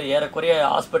வந்து ஏறக்குறைய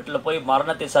ஹாஸ்பிட்டலில் போய்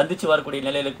மரணத்தை சந்தித்து வரக்கூடிய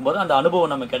நிலையில் இருக்கும்போது அந்த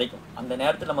அனுபவம் நமக்கு கிடைக்கும். அந்த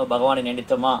நேரத்தில் நம்ம பகவானை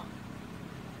நினைத்தோமா,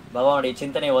 பகவானுடைய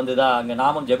சிந்தனை வந்துதா, அங்கே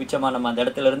நாமம் ஜபிச்சோமா, நம்ம அந்த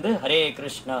இடத்துல இருந்து ஹரே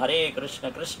கிருஷ்ண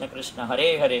கிருஷ்ண கிருஷ்ண ஹரே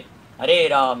ஹரே ஹரே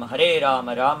ராம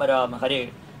ராம ராம ஹரே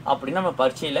அப்படின்னு நம்ம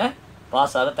பரீட்சையில்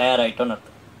பாஸ் ஆக தயாராகிட்டோன்னு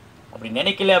அர்த்தம். அப்படி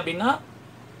நினைக்கல அப்படின்னா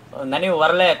நினைவு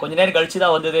வரல, கொஞ்ச நேரம் கழிச்சு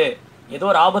தான் வந்தது, ஏதோ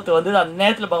ஒரு ஆபத்து வந்தது, அந்த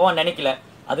நேரத்தில் பகவான் நினைக்கல,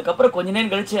 அதுக்கப்புறம் கொஞ்ச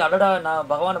நேரம் கழிச்சு அடடா நான்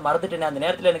பகவானை மறந்துட்டேனே, அந்த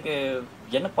நேரத்தில் எனக்கு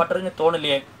என்ன பண்ணுறதுன்னு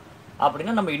தோணலையே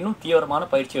அப்படின்னா நம்ம இன்னும் தீவிரமான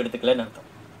பயிற்சி எடுத்துக்கலன்னு அர்த்தம்.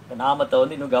 இந்த நாமத்தை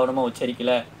வந்து இன்னும் கவனமாக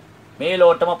உச்சரிக்கல,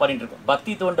 மேலோட்டமாக பண்ணிட்டு இருக்கோம்.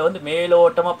 பக்தி தோண்டை வந்து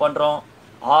மேலோட்டமாக பண்ணுறோம்,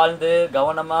 ஆழ்ந்து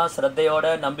கவனமாக ஸ்ரத்தையோட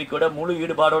நம்பிக்கையோட முழு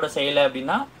ஈடுபாடோட செய்யலை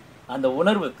அப்படின்னா, அந்த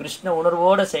உணர்வு கிருஷ்ண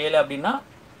உணர்வோடு செய்யலை அப்படின்னா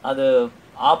அது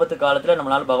ஆபத்து காலத்தில்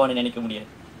நம்மளால் பகவானை நினைக்க முடியாது.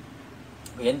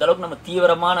 எந்த அளவுக்கு நம்ம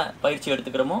தீவிரமான பயிற்சி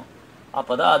எடுத்துக்கிறோமோ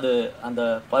அப்போ தான் அது அந்த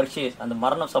பரீட்சை அந்த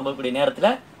மரணம் சம்பவக்கூடிய நேரத்தில்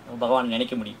நம்ம பகவானை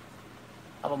நினைக்க முடியும்.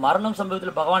 அப்போ மரணம்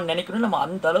சம்பவத்தில் பகவான் நினைக்கணும்னு நம்ம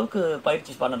அந்த அளவுக்கு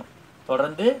பயிற்சி பண்ணணும்.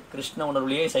 தொடர்ந்து கிருஷ்ண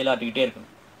உணர்வுலேயே செயலாட்டிக்கிட்டே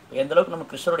இருக்கணும். எந்த அளவுக்கு நம்ம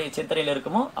கிருஷ்ணருடைய சிந்தனையில்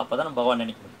இருக்குமோ அப்போ தான் நம்ம பகவான்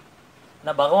நினைக்க முடியும்.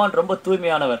 ஏன்னா பகவான் ரொம்ப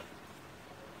தூய்மையானவர்,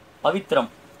 பவித்திரம்,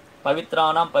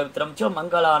 பவித்ரானாம் பவித்திரம் சோ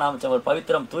மங்களானாம் ஒரு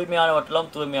பவித்திரம், தூய்மையானவற்றெல்லாம்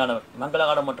தூய்மையானவர்,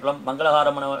 மங்களகரமற்றெல்லாம்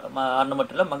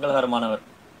மங்களகரமானவர்.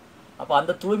 அப்போ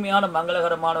அந்த தூய்மையான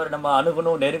மங்களகரமானவர் நம்ம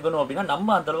அணுகணும் நெருங்கணும் அப்படின்னா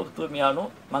நம்ம அந்த அளவுக்கு தூய்மையானும்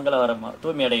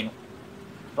தூய்மை அடையணும்.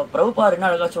 இப்போ பிரபுபார் என்ன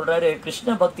அழகாக சொல்கிறாரு,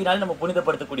 கிருஷ்ண பக்தினாலே நம்ம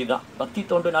புனிதப்படுத்தக்கூடியதுதான், பக்தி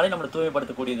தோன்றுனாலே நம்மளை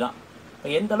தூய்மைப்படுத்தக்கூடியதுதான். இப்போ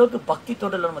எந்த அளவுக்கு பக்தி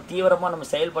தோன்றல் நம்ம தீவிரமாக நம்ம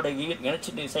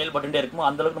நினைச்சிட்டு செயல்பட்டுட்டே இருக்குமோ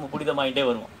அந்த அளவுக்கு நம்ம புனிதமாகிட்டே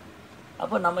வருவோம்.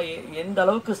 அப்போ நம்ம எந்த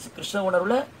அளவுக்கு கிருஷ்ண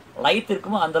உணர்வில் லைட்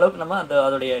இருக்குமோ அந்த அளவுக்கு நம்ம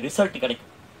அதோடைய ரிசல்ட்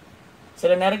கிடைக்கும்.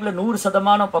 சில நேரங்களில்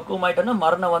 100% பக்குவமாயிட்டோம்னா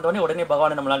மரணம் வந்தோடனே உடனே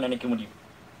பகவானை நம்மளால் நினைக்க முடியும்.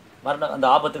 மரணம் அந்த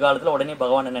ஆபத்து காலத்தில் உடனே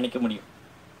பகவானை நினைக்க முடியும்.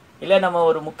 இல்லை நம்ம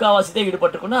ஒரு முக்கால்வாசிதான்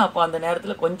ஈடுபட்டுருக்கோன்னா அப்போ அந்த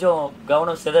நேரத்தில் கொஞ்சம்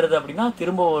கவனம் சிதறுது அப்படின்னா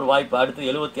திரும்ப ஒரு வாய்ப்பு, அடுத்து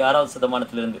 76வது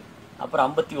சதமானத்துலேருந்து அப்புறம்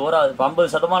 51வது, இப்போ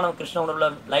 50% கிருஷ்ண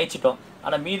உணர்வில் லயிச்சிட்டோம்,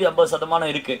 ஆனால் மீதி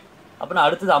 50% இருக்குது அப்படின்னா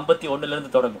அடுத்தது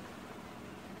 51லேருந்து தொடங்கும்.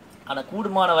 ஆனால்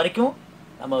கூடுமான வரைக்கும்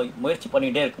நம்ம முயற்சி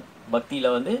பண்ணிகிட்டே இருக்கும்.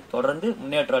 பக்தியில் வந்து தொடர்ந்து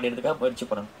முன்னேற்றம் அடைகிறதுக்காக முயற்சி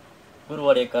பண்ணணும்.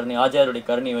 குருவோடைய கருணை, ஆச்சாரியுடைய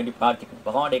கருணையை வேண்டி பிரார்த்திக்கணும்,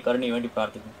 பகவானுடைய கருணையை வேண்டி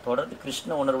பிரார்த்திக்கணும். தொடர்ந்து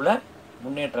கிருஷ்ண உணர்வில்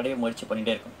முன்னேற்றம் அடைய முயற்சி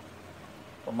பண்ணிகிட்டே இருக்கணும்.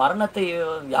 இப்போ மரணத்தை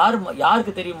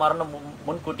யாருக்கு தெரியும் மரணம்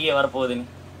முன்கூட்டியே வரப்போகுதுன்னு?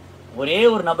 ஒரே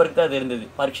ஒரு நபருக்கு தான் அது இருந்தது,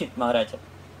 பரீட்சித் மகாராஜா.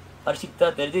 பரீட்சித்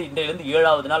தான் தெரிஞ்சு இன்றையிலேருந்து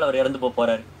 7வது நாள் அவர் இறந்து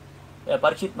போகிறாரு.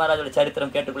 பரீட்சித் மகாராஜோட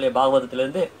சரித்திரம் கேட்டுக்குள்ளே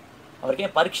பாகவதத்துலேருந்து அவருக்கு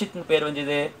ஏன் பரீட்சித்னு பேர்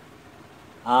வந்தது?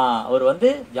 அவர் வந்து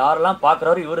யாரெல்லாம்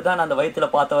பார்க்குறாரு இவர் தான் அந்த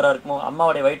வயிற்றில் பார்த்தவராக இருக்குமோ,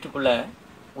 அம்மாவுடைய வயிற்றுக்குள்ளே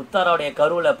உத்தாராவுடைய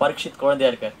கருவில் பரீட்சித் குழந்தையா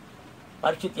இருக்கார்.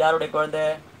 பரீட்சித் யாருடைய குழந்தை?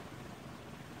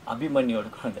 அபிமன்யோட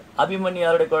குழந்தை. அபிமன்யு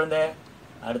யாருடைய குழந்தை?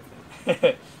 அடுத்து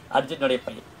அர்ஜுனுடைய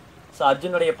பையன். ஸோ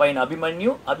அர்ஜுனுடைய பையன்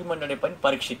அபிமன்யுடைய பையன்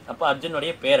பரீட்சித். அப்போ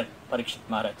அர்ஜுனுடைய பேரன் பரீட்சித்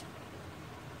மகாராஜ்.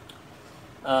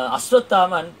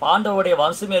 அஸ்வத்தாமன் பாண்டவோடைய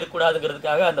வம்சமே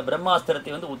இருக்கக்கூடாதுங்கிறதுக்காக அந்த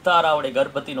பிரம்மாஸ்திரத்தை வந்து உத்தாராவுடைய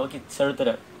கர்ப்பத்தை நோக்கி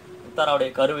செலுத்துறாரு. உத்தாராவுடைய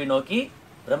கருவை நோக்கி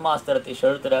பிரம்மாஸ்திரத்தை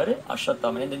செலுத்துறாரு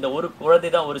அஸ்வத்தாமன். இந்த ஒரு குழந்தை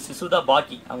தான், ஒரு சிசு தான்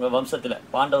பாக்கி அவங்க வம்சத்துல,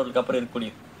 பாண்டவர்களுக்கு அப்புறம்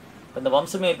இருக்கக்கூடியது. இந்த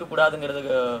வம்சமே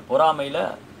இருக்கக்கூடாதுங்கிறதுக்கு பொறாமையில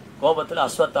கோபத்துல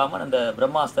அஸ்வத்தாமன் அந்த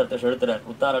பிரம்மாஸ்திரத்தை செலுத்துறாரு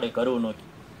உத்தாராவுடைய கருவை நோக்கி.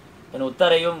 என்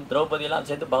உத்தரையும் திரௌபதியெல்லாம்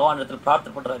சேர்ந்து பகவான் இடத்துல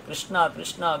பிரார்த்தனை பண்றாரு, கிருஷ்ணா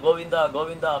கிருஷ்ணா கோவிந்தா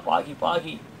கோவிந்தா பாகி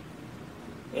பாகி,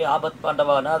 ஏ ஆபத்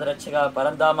பாண்டவா அநாத ரட்சகா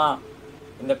பரந்தாமா,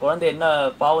 இந்த குழந்தை என்ன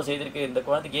பாவம் செய்திருக்கு, இந்த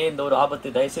குழந்தைக்கு ஏன் இந்த ஒரு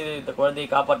ஆபத்து, தயவுசெய்து இந்த குழந்தையை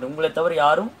காப்பாற்று, உங்களை தவிர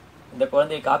யாரும் இந்த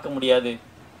குழந்தையை காக்க முடியாது,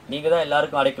 நீங்க தான்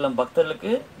எல்லாருக்கும் அடைக்கலம்,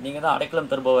 பக்தர்களுக்கு நீங்க தான் அடைக்கலம்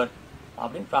தருபவர்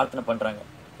அப்படின்னு பிரார்த்தனை பண்றாங்க.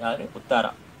 யாரு?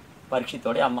 உத்தாரா,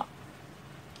 பரீட்சித்தோடைய அம்மா.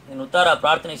 இந்த உத்தாரா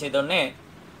பிரார்த்தனை செய்தோடனே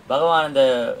பகவான் இந்த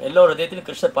எல்லோரு இதயத்திலும்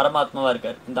கிருஷ்ணர் பரமாத்மாவா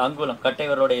இருக்கார். இந்த அங்குலம்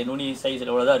கட்டைவருடைய நுனி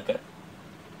சைஸில் உள்ளதா இருக்கார்.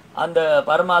 அந்த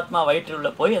பரமாத்மா வயிற்றில் உள்ள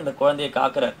போய் அந்த குழந்தையை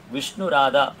காக்கிறார். விஷ்ணு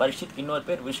ராதா, பரீட்சித்துக்கு இன்னொரு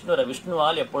பேர் விஷ்ணு,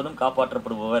 விஷ்ணுவால் எப்பொழுதும்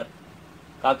காப்பாற்றப்படுபவர்,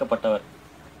 காக்கப்பட்டவர்.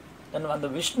 அந்த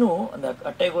விஷ்ணு அந்த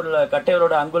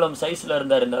கட்டைவரோட அங்குலம் சைஸ்ல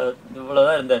இருந்தார். இந்த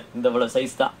இவ்வளவுதான் இருந்தார், இந்த இவ்வளவு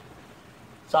சைஸ் தான்.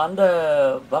 ஸோ அந்த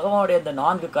பகவானுடைய அந்த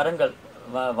 4 கரங்கள்,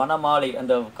 வனமாலை,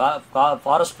 அந்த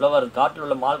ஃபாரஸ்ட் ஃப்ளவர், காட்டில்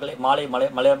உள்ள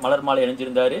மலர் மாலை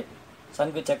அணிஞ்சிருந்தாரு.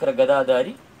 சங்கு சக்கர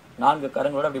கதாதாரி, 4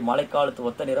 கரங்களோட அப்படி மழைக்காலத்து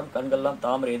ஒத்த நிறம், கண்கள்லாம்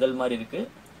தாமரை இதழ் மாதிரி இருக்கு.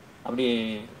 அப்படி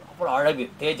அவ்வளோ அழகு,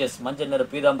 தேஜஸ், மஞ்சள் நிற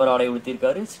பீதாம்பர ஆடை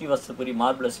உடுத்திருக்காரு. ஸ்ரீவஸ்தபுரி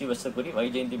மார்பிள ஸ்ரீவஸ்தபுரி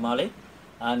வைஜெயந்தி மாலை,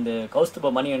 அந்த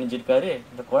கௌஸ்துப மணி அணிஞ்சிருக்காரு.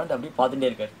 இந்த குழந்தை அப்படியே பார்த்துட்டே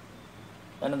இருக்காரு.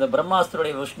 ஏன்னா இந்த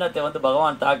பிரம்மாஸ்திரோடைய உஷ்ணத்தை வந்து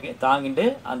பகவான் தாங்கிட்டு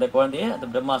அந்த குழந்தைய அந்த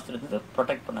பிரம்மாஸ்திரத்தை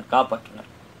ப்ரொடெக்ட் பண்ண, காப்பாற்றினார்.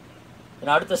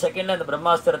 ஏன்னா அடுத்த செகண்ட்ல அந்த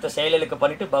பிரம்மாஸ்திரத்தை செயலிழக்க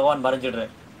பண்ணிட்டு பகவான்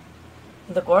மறைஞ்சிடுறாரு.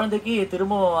 இந்த குழந்தைக்கு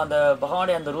திரும்பவும் அந்த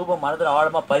பகவானுடைய அந்த ரூபம் மனதில்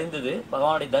ஆழமாக பதிந்தது.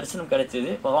 பகவானுடைய தரிசனம்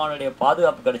கிடைச்சிது, பகவானுடைய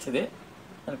பாதுகாப்பு கிடைச்சிது.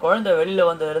 அந்த குழந்தை வெளியில்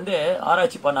வந்ததுலேருந்து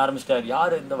ஆராய்ச்சி பண்ண ஆரம்பிச்சிட்டார்.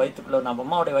 யார் இந்த வயிற்றுக்குள்ள, நம்ம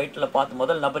அம்மாவுடைய வயிற்றில் பார்த்து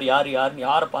முதல் நபர் யாருன்னு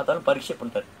யாரை பார்த்தாலும் பரீட்சை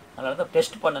பண்ணிட்டார். அதனால தான்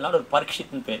டெஸ்ட் பண்ணனால ஒரு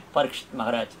பரீட்சித்னு பேர், பரீட்சித்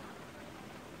மகாராஜ்.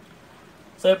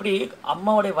 ஸோ எப்படி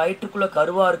அம்மாவுடைய வயிற்றுக்குள்ளே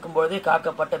கருவாக இருக்கும்பொழுதே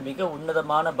காக்கப்பட்ட மிக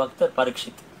உன்னதமான பக்தர்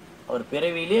பரீட்சித். அவர்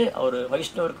பிறவியிலே, அவர்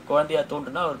வைஷ்ணவருக்கு குழந்தையாக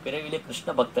தோன்றுனா அவர் பிறவியிலே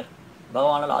கிருஷ்ண பக்தர்,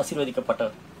 பகவானால்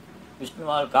ஆசீர்வதிக்கப்பட்டவர்,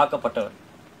 விஷ்ணுவால் காக்கப்பட்டவர்.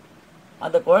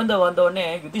 அந்த குழந்தை வந்தோடனே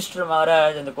யுதிஷ்டிர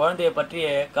மகாராஜ் அந்த குழந்தையை பற்றிய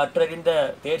கற்றறிந்த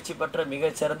தேர்ச்சி பெற்ற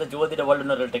மிக சிறந்த ஜோதிட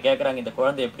வல்லுநர்கள்ட்ட கேட்குறாங்க, இந்த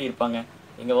குழந்தை எப்படி இருப்பாங்க,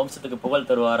 எங்கள் வம்சத்துக்கு புகழ்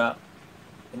தருவாரா,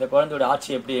 இந்த குழந்தையோட ஆட்சி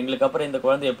எப்படி, எங்களுக்கு அப்புறம் இந்த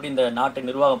குழந்தை எப்படி இந்த நாட்டை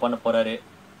நிர்வாகம் பண்ண போறாரு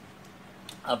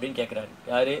அப்படின்னு கேட்குறாரு.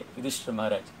 யாரு? யுதிஷ்டிர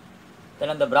மகாராஜ்.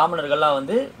 ஏன்னா இந்த பிராமணர்கள்லாம்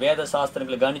வந்து வேத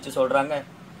சாஸ்திரங்களை கவனித்து சொல்றாங்க,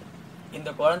 இந்த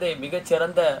குழந்தை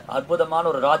மிகச்சிறந்த அற்புதமான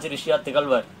ஒரு ராஜ ரிஷியா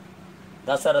திகழ்வர்.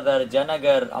 தசரதர்,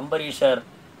 ஜனகர், அம்பரீஷர்,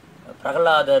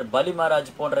 பிரகலாதர், பலி மகாராஜ்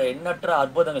போன்ற எண்ணற்ற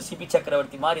அற்புதங்கள், சிபி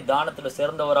சக்கரவர்த்தி மாதிரி தானத்தில்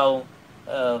சிறந்தவராகவும்,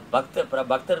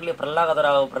 பக்தர்களே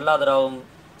பிரகலாதராகவும்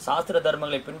சாஸ்திர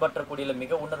தர்மங்களை பின்பற்றக்கூடிய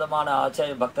மிக உன்னதமான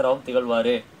ஆச்சாரிய பக்தராகவும்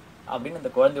திகழ்வார் அப்படின்னு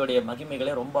இந்த குழந்தையுடைய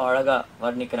மகிமைகளை ரொம்ப அழகாக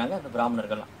வர்ணிக்கிறாங்க அந்த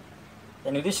பிராமணர்கள்லாம்.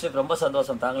 என் யுதிஷ்டருக்கு ரொம்ப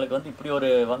சந்தோஷம், தாங்களுக்கு வந்து இப்படி ஒரு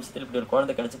வம்சத்தில் இப்படி ஒரு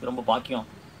குழந்தை கிடைச்சதுக்கு ரொம்ப பாக்கியம்.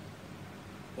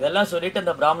 இதெல்லாம் சொல்லிட்டு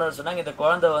அந்த பிராமணர் சொன்னாங்க, இந்த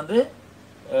குழந்தை வந்து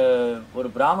ஒரு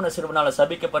பிராமண சிறுவனால்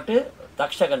சபிக்கப்பட்டு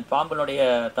தக்ஷகன், பாம்பனுடைய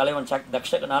தலைவன்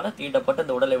தக்ஷகனால தீண்டப்பட்டு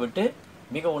அந்த உடலை விட்டு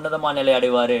மிக உன்னதமான நிலை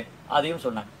அடைவார், அதையும்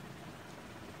சொன்னாங்க.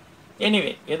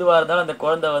 எனிவே எதுவாக இருந்தாலும் அந்த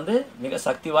குழந்தை வந்து மிக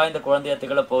சக்தி வாய்ந்த குழந்தையா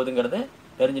திகழ போகுதுங்கிறத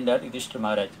தெரிஞ்சுட்டார் யுதிஷ்டிர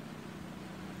மகாராஜ்.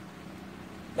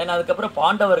 ஏன்னா அதுக்கப்புறம்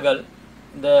பாண்டவர்கள்,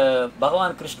 இந்த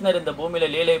பகவான் கிருஷ்ணர் இந்த பூமியில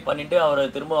லீலை பண்ணிட்டு அவர்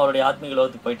திரும்ப அவருடைய ஆத்மீக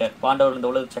லோகத்துக்கு போயிட்டார். பாண்டவர்கள்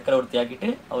இந்த உலக சக்கரவர்த்தி ஆக்கிட்டு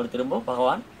அவர் திரும்ப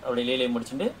பகவான் அவருடைய லீலையை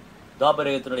முடிச்சுட்டு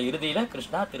துவாபரயுகத்தினுடைய இறுதியில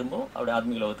கிருஷ்ணா திரும்ப அவருடைய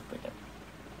ஆத்மீக லோகத்துக்கு போயிட்டார்.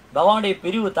 பகவானுடைய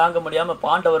பிரிவு தாங்க முடியாம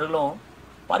பாண்டவர்களும்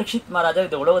பரீட்சித் மகாராஜா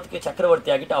இந்த உலகத்துக்கு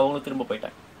சக்கரவர்த்தி ஆக்கிட்டு அவங்களும் திரும்ப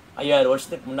போயிட்டாங்க. 5000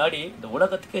 வருஷத்துக்கு முன்னாடி இந்த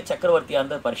உலகத்துக்கு சக்கரவர்த்தியா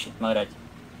இருந்த பரீட்சித் மகாராஜ்.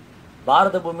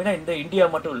 பாரத பூமினா இந்த இந்தியா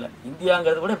மட்டும் இல்லை,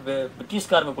 இந்தியாங்கிறது கூட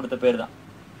பிரிட்டிஷ்காரங்க கொடுத்த பேர் தான்.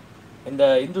 இந்த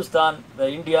இந்துஸ்தான், இந்த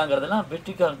இந்தியாங்கிறதெல்லாம்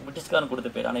பிரிட்டிஷ்காரன் கொடுத்த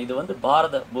பேர். ஆனால் இது வந்து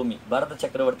பாரத பூமி, பாரத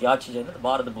சக்கரவர்த்தி ஆட்சி செய்தது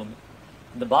பாரத பூமி.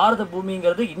 இந்த பாரத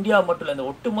பூமிங்கிறது இந்தியா மட்டும் இல்லை, இந்த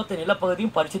ஒட்டுமொத்த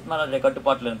நிலப்பகுதியும் பரீட்சித் மகாராஜுடைய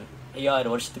கட்டுப்பாட்டில் இருந்தது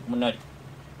 5000 வருஷத்துக்கு முன்னாடி.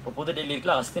 இப்போ புதுடெல்லி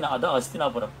இருக்குல்ல, அதான்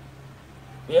அஸ்தினாபுரம்.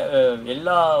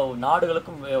 எல்லா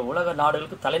நாடுகளுக்கும், உலக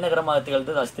நாடுகளுக்கும் தலைநகரமாக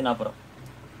திகழ்ந்தது அஸ்தினாபுரம்.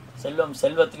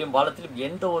 செல்வத்திலும் வளத்திலும்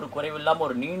எந்த ஒரு குறைவில்லாமல்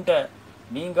ஒரு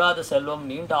நீங்காத செல்வம்,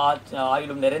 நீண்ட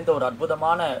ஆயுளும் நிறைந்த ஒரு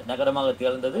அற்புதமான நகரமாக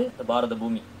திகழ்ந்தது இந்த பாரத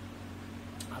பூமி.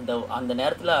 அந்த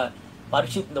நேரத்தில்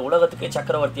பரீட்சித் இந்த உலகத்துக்கே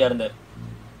சக்கரவர்த்தியா இருந்தார்.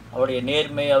 அவருடைய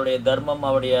நேர்மை, அவருடைய தர்மம்,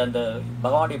 அவருடைய அந்த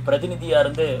பகவானுடைய பிரதிநிதியா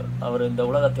இருந்து அவர் இந்த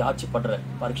உலகத்தை ஆட்சி பண்றார்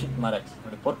பரீட்சித் மகாராஜ்.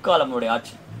 அவருடைய பொற்காலம் அவருடைய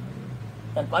ஆட்சி.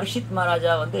 பரீட்சித்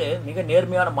மகாராஜா வந்து மிக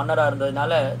நேர்மையான மன்னராக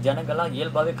இருந்ததுனால ஜனங்கள்லாம்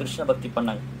இயல்பாகவே கிருஷ்ண பக்தி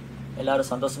பண்ணாங்க. எல்லாரும்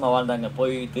சந்தோஷமா வாழ்ந்தாங்க.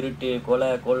 போய் திருட்டு,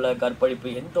 கொலை, கற்பழிப்பு,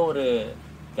 எந்த ஒரு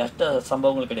கஷ்ட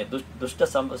சம்பவங்கள் கிடையாது, துஷ்ட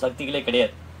சக்திகளே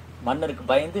கிடையாது. மன்னருக்கு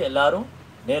பயந்து எல்லாரும்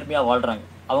நேர்மையாக வாழ்கிறாங்க.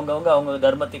 அவங்கவுங்க அவங்க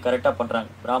தர்மத்தை கரெக்டாக பண்ணுறாங்க.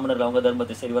 பிராமணர்கள் அவங்க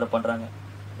தர்மத்தை சரிவர பண்ணுறாங்க,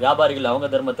 வியாபாரிகள் அவங்க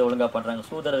தர்மத்தை ஒழுங்காக பண்ணுறாங்க,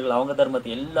 சூதரர்கள் அவங்க தர்மத்தை,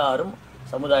 எல்லாரும்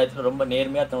சமுதாயத்தில் ரொம்ப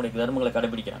நேர்மையாக தன்னுடைய தர்மங்களை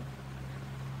கடைபிடிக்கிறாங்க.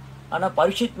 ஆனால்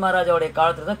பரீட்சித் மகாராஜாவுடைய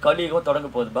காலத்தில் தான் கலியுகம் தொடங்க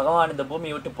போகுது. பகவான் இந்த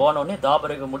பூமியை விட்டு போனோடனே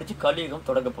தாபரயுகம் முடிச்சு கலியுகம்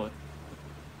தொடங்க போகுது.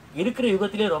 இருக்கிற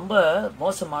யுகத்திலே ரொம்ப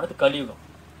மோசமானது கலியுகம்.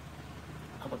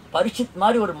 அப்போ பரீட்சித்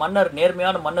மாதிரி ஒரு மன்னர்,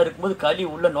 நேர்மையான மன்னர் இருக்கும்போது கலி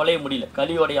உள்ள நுழைய முடியல,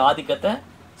 கலியோடைய ஆதிக்கத்தை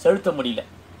செலுத்த முடியல.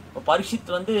 இப்போ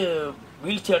பரீட்சித் வந்து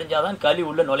வீழ்ச்சி அடைஞ்சாதான் கலி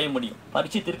உள்ள நுழைய முடியும்.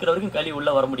 பரீட்சித் இருக்கிற வரைக்கும் கலி உள்ள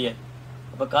வர முடியாது.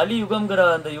 அப்போ கலியுகம்ங்கிற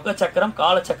அந்த யுக சக்கரம்,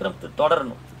 காலச்சக்கரம்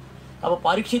தொடரணும். அப்போ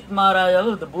பரீட்சித்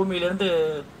மகாராஜாவை இந்த பூமியிலேருந்து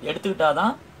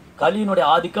எடுத்துக்கிட்டாதான் கலியினுடைய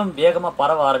ஆதிக்கம் வேகமாக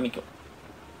பரவ ஆரம்பிக்கும்.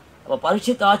 அப்போ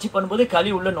பரீட்சித் ஆட்சி பண்ணும்போது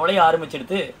கலி உள்ள நுழைய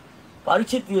ஆரம்பிச்சிடுது.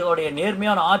 பரீட்சித்தோடைய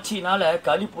நேர்மையான ஆட்சியினால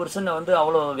கலி புருஷனை வந்து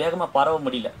அவ்வளோ வேகமாக பரவ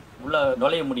முடியல, உள்ள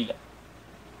நுழைய முடியல.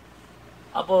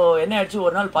 அப்போது என்ன ஆயிடுச்சு,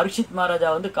 ஒரு நாள் பரீட்சித் மகாராஜா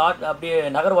வந்து அப்படியே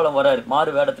நகர்வலம் வராரு,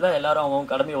 மாறு வேடத்தில். எல்லாரும்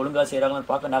அவங்க கடமையை ஒழுங்காக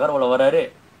செய்கிறாங்கன்னு பார்க்க நகர்வலம் வராரு.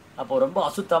 அப்போது ரொம்ப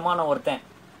அசுத்தமான ஒருத்தன்,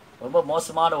 ரொம்ப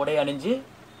மோசமான உடை அணிஞ்சு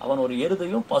அவன் ஒரு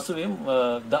எருதையும் பசுவையும்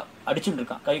அடிச்சுட்டு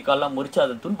இருக்கான், கை காலெல்லாம் முறிச்சு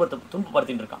அதை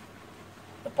துன்பப்படுத்தின்னு இருக்கான்.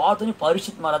 பார்த்தோன்னே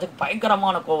பரீட்சித் மகாராஜாக்கு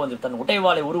பயங்கரமான கோவம் வந்து தன்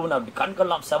உடைவாளை உருவினார். அப்படி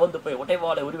கண்கள்லாம் செவந்து போய்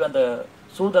உடைவாளை உருவி அந்த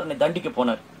சூதரனை தண்டிக்க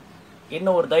போனார்.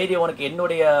 என்ன ஒரு தைரியம் உனக்கு,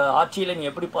 என்னுடைய ஆட்சியில் நீ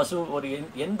எப்படி பசு, ஒரு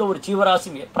எந்த ஒரு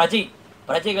ஜீவராசி,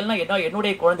 பிரஜைகள்னா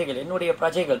என்னுடைய குழந்தைகள், என்னுடைய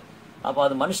பிரஜைகள். அப்போ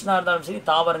அது மனுஷனாக இருந்தாலும் சரி,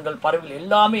 தாவரங்கள், பறவைகள்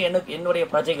எல்லாமே என்னுடைய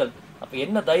பிரஜைகள். அப்போ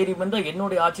என்ன தைரியம் இருந்தால்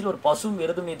என்னுடைய ஆட்சியில் ஒரு பசுவும்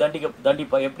எருதும் நீ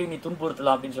தண்டிப்பா, எப்படி நீ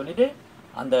துன்புறுத்தலாம் அப்படின்னு சொல்லிட்டு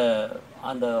அந்த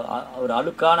அந்த ஒரு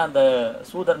அழுக்கான அந்த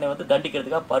சூதரனை வந்து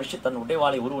தண்டிக்கிறதுக்காக பரீட்சித் தன்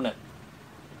உடைவாளை உருவினர்.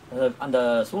 அந்த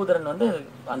சூதரன் வந்து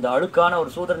அந்த அழுக்கான ஒரு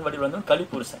சூதரன் வடிவில் வந்து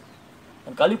கலிபுருஷன்.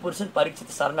 அந்த கலிபுருஷன்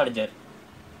பரீட்சித்து சரணடைஞ்சார்.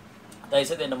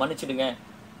 தயவுசெய்து என்னை மன்னிச்சிடுங்க,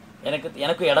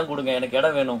 எனக்கு இடம் கொடுங்க, எனக்கு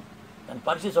இடம் வேணும். நான்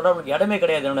பரீட்சித் சொல்கிறேன், உனக்கு இடமே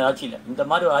கிடையாது என்னோட ஆட்சியில், இந்த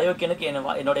மாதிரி ஒரு அயோக்கியனுக்கு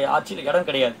என்னுடைய ஆட்சியில் இடம்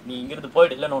கிடையாது, நீ இங்கிருந்து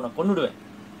போயிடு, இல்லை நான் உன்னை கொன்னுடுவேன்.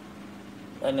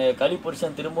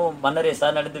 கலிபுருஷன் திரும்பவும் மன்னரை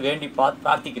சரணடைந்து வேண்டி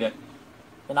பிரார்த்திக்கிறார்.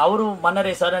 அவரும்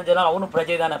மன்னரை சரணடைஞ்சாலும் அவனும்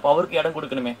பிரஜை தானே, அப்போ அவருக்கு இடம்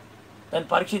கொடுக்கணுமே. தென்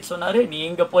பரீட்சித் சொன்னார், நீ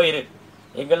இங்கே போயிரு,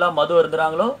 எங்கெல்லாம் மது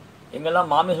அருந்துறாங்களோ, எங்கெல்லாம்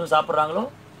மாமிசம் சாப்பிட்றாங்களோ,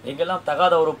 எங்கெல்லாம்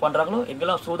தகாத உறவு பண்ணுறாங்களோ,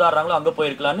 எங்கெல்லாம் சூதாடுறாங்களோ அங்கே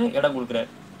போயிருக்கலான்னு இடம் கொடுக்குறாரு.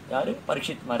 யார்?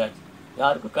 பரீட்சித் மகாராஜ்.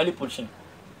 யாருக்கு? கலிபுருஷன்.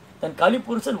 தென்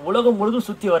கலிபுருஷன் உலகம் முழுதும்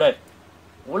சுற்றி வர்றார்.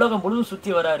 உலகம் முழுதும்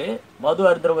சுற்றி வராரு. மது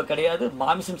அருந்துறவங்க கிடையாது,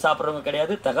 மாமிசம் சாப்பிட்றவங்க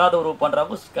கிடையாது, தகாத உறவு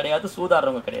பண்ணுறவங்க கிடையாது,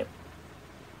 சூதாடுறவங்க கிடையாது.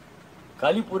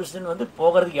 கலிபுருஷன் வந்து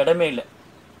போகிறதுக்கு இடமே இல்லை.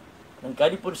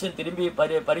 கலிபுருஷன் திரும்பி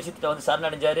பரீட்சித்திட்ட வந்து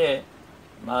சரணடைஞ்சாரு.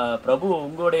 பிரபு,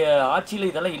 உங்களுடைய ஆட்சியில்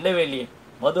இதெல்லாம் இல்லவே இல்லையே,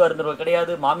 மது அருந்துறவங்க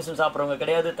கிடையாது, மாமிசம் சாப்பிட்றவங்க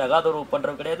கிடையாது, தகாத உறவு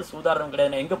பண்ணுறவங்க கிடையாது, சூதாடுறவங்க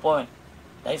கிடையாது, நான் எங்கே போவேன்?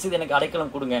 தயவுசெய்து எனக்கு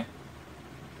அடைக்கலம் கொடுங்க,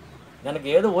 எனக்கு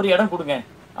ஏதோ ஒரு இடம் கொடுங்க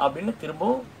அப்படின்னு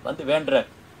திரும்பவும் வந்து வேண்டுறார்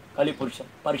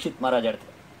கலிபுருஷன் பரீட்சித் மகாராஜா இடத்துல.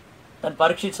 தன்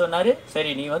பரீட்சித் சொன்னார்,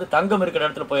 சரி நீ வந்து தங்கம் இருக்கிற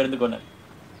இடத்துல போய் இருந்துக்கொண்டார்.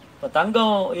 இப்போ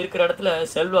தங்கம் இருக்கிற இடத்துல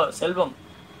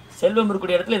செல்வம்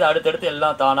இருக்கக்கூடிய இடத்துல இது அடுத்தடுத்து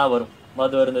எல்லாம் தானாக வரும்.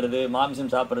 மது அருந்துறது, மாமிசம்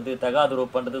சாப்பிட்றது, தகாதுறவு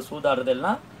பண்ணுறது, சூதாடுறது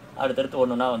எல்லாம் அடுத்தடுத்து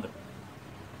ஒன்றுனா வந்துடும்.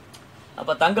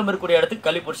 அப்போ தங்கம் இருக்கக்கூடிய இடத்துக்கு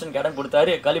கலிபுருஷனுக்கு இடம்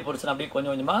கொடுத்தாரு. கலிபுருஷன் அப்படியே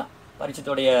கொஞ்சம் கொஞ்சமாக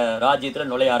பரீட்சித்துடைய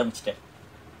ராஜ்யத்தில் நுழைய ஆரம்பிச்சிட்டேன்.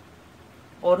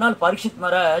 ஒரு நாள் பரீட்சித்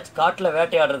மகாராஜ் காட்டில்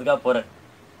வேட்டையாடுறதுக்காக போகிறார்.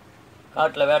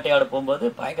 காட்டில் வேட்டையாட போகும்போது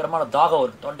பயங்கரமான தாகம்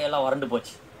வருது, தொண்டையெல்லாம் வறண்டு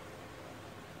போச்சு.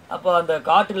 அப்போ அந்த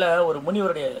காட்டில் ஒரு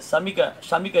முனிவருடைய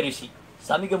சமிக ரிஷி,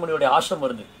 சமிக முனிவருடைய ஆசிரமம்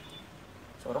இருந்து.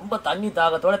 ஸோ ரொம்ப தண்ணி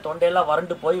தாகத்தோட தொண்டையெல்லாம்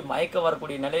வறண்டு போய் மயக்க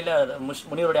வரக்கூடிய நிலையில்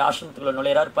முனிவருடைய ஆசிரமத்துக்குள்ள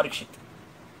நுழையிறார் பரீட்சித்.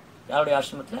 யாருடைய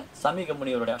ஆசிரமத்தில்? சமிக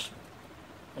முனிவருடைய ஆசிரமம்.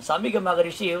 சமிக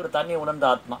மகரிஷி ஒரு தண்ணி உணர்ந்த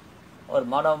ஆத்மா. அவர்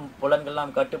மனம்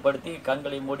புலன்கள்லாம் கட்டுப்படுத்தி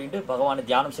கண்களை மூடிட்டு பகவானை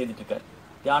தியானம் செய்துட்டு இருக்கார்.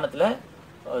 தியானத்தில்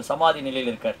சமாதி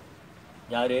நிலையில் இருக்கார்.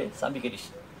 யார்? சமிக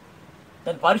ரிஷி.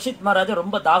 தென் பரீட்சித் மகாராஜா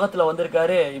ரொம்ப தாகத்தில்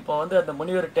வந்திருக்காரு. இப்போ வந்து அந்த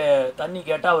முனிவர்கிட்ட தண்ணி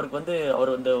கேட்டால் அவருக்கு வந்து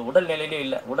அவர் இந்த உடல் நிலையிலே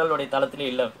இல்லை, உடலுடைய தளத்திலே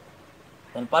இல்லை.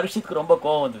 தென் பரீட்சித்துக்கு ரொம்ப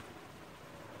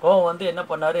கோவம் வந்து என்ன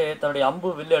பண்ணார், தன்னுடைய அம்பு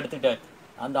வில்லு எடுத்துக்கிட்டார்.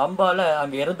 அந்த அம்பால்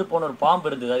அங்கே இறந்து போன ஒரு பாம்பு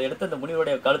இருந்தது, அதை எடுத்து அந்த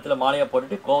முனிவருடைய கழுத்தில் மாலையாக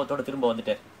போட்டுட்டு கோவத்தோடு திரும்ப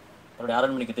வந்துட்டார். தன்னுடைய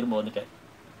அரண்மனைக்கு திரும்ப வந்துட்டார்.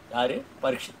 யார்?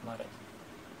 பரீட்சித் மகாராஜ்.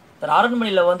 தன்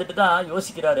அரண்மனையில் வந்துட்டு தான்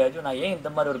யோசிக்கிறாரு, ஐயோ நான் ஏன்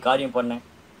இந்த மாதிரி ஒரு காரியம் பண்ணேன்.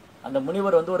 அந்த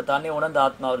முனிவர் வந்து ஒரு தன்னை உணர்ந்த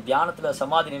ஆத்மா, அவர் தியானத்தில்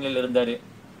சமாதி நிலையில் இருந்தார்.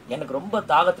 எனக்கு ரொம்ப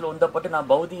தாகத்தில் உந்தப்பட்டு நான்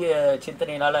பௌதிக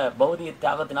சிந்தனையினால், பௌதிக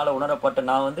தியாகத்தினால் உணரப்பட்ட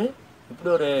நான் வந்து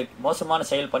இப்படி ஒரு மோசமான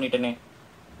செயல் பண்ணிட்டேனே.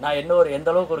 நான் எந்த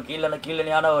அளவுக்கு ஒரு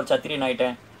கீழனையான ஒரு சத்திரியன்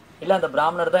ஆகிட்டேன். இல்லை அந்த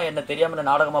பிராமணர் தான் என்ன தெரியாமல்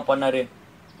நாடகமாக பண்ணார்.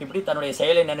 இப்படி தன்னுடைய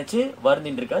செயலை நினச்சி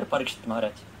வருந்தின்னு இருக்கார் பரீட்சித்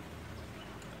மகாராஜ்.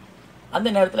 அந்த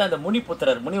நேரத்தில் அந்த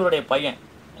முனிவருடைய பையன்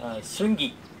ஸ்ருங்கி,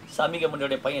 சமிக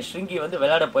முனிவருடைய பையன் ஸ்ருங்கி வந்து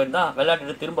விளையாட போயிருந்தான்.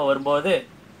 விளையாடிட்டு திரும்ப வரும்போது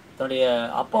தன்னுடைய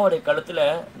அப்பாவுடைய கழுத்தில்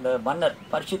இந்த மன்னர்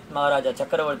பரீட்சித் மகாராஜா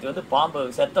சக்கரவர்த்தி வந்து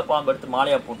செத்த பாம்பு எடுத்து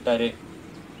மாலையாக போட்டார்.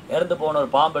 இறந்து போன ஒரு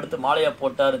பாம்பு எடுத்து மாலையாக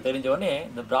போட்டாருன்னு தெரிஞ்சவொடனே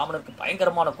இந்த பிராமணனுக்கு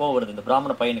பயங்கரமான கோவம் வருது. இந்த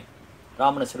பிராமண பையனுக்கு,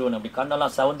 பிராமண சிறுவன் அப்படி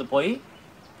கண்ணெல்லாம் சவந்து போய்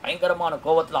பயங்கரமான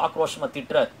கோவத்தில் ஆக்ரோஷமாக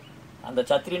திட்டுறார். அந்த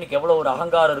சத்திரியனுக்கு எவ்வளோ ஒரு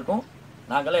அகங்காரம் இருக்கும்,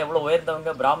 நாங்களாம் எவ்வளோ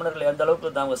உயர்ந்தவங்க, பிராமணர்கள் எந்த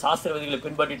அளவுக்கு நாங்கள் சாஸ்திர விதிகளை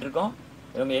பின்பற்றிட்டு இருக்கோம்,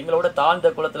 இவங்க எங்களோட தாழ்ந்த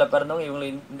குலத்தில் பிறந்தவங்க இவங்க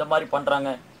இந்த மாதிரி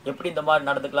பண்ணுறாங்க, எப்படி இந்த மாதிரி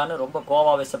நடந்துக்கலான்னு ரொம்ப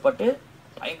கோவாவேசப்பட்டு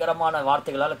பயங்கரமான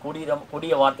வார்த்தைகளால்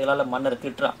கொடிய வார்த்தைகளால் மன்னரை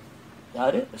திட்டுறான்.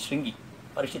 யார்? ஸ்ருங்கி,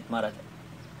 பரீட்சித் மகாராஜா.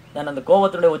 நான் அந்த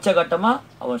கோபத்தினுடைய உச்சகட்டமாக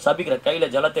அவன் சபிக்கிற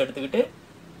கையில் ஜலத்தை எடுத்துக்கிட்டு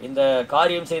இந்த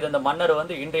காரியம் செய்த அந்த மன்னர்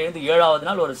வந்து இன்றையிலிருந்து 7வது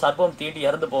நாள் ஒரு சர்ப்பம் தீண்டி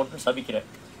இறந்து போட்டுன்னு சபிக்கிறார்.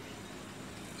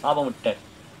 சாபம் விட்டார்,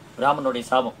 பிராமணனுடைய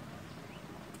சாபம்.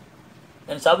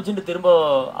 என் சபிச்சுட்டு திரும்ப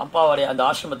அப்பாவுடைய அந்த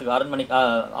ஆசிரமத்துக்கு, அரண்மனைக்கு,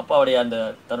 அப்பாவுடைய அந்த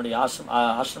தன்னுடைய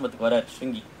ஆசிரமத்துக்கு வரார்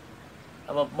ஸ்ருங்கி.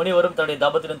 அப்போ முனிவரும் தன்னுடைய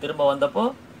தபத்திலும் திரும்ப வந்தப்போ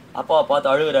அப்பாவை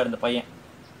பார்த்து அழுகிறார் இந்த பையன்.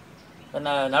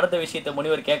 நடந்த விஷயத்தை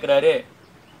முனிவர் கேட்குறாரு.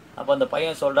 அப்போ அந்த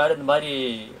பையன் சொல்கிறாரு, இந்த மாதிரி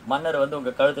மன்னர் வந்து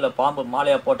உங்கள் கழுத்தில் பாம்பு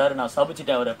மாலையாக போட்டார், நான்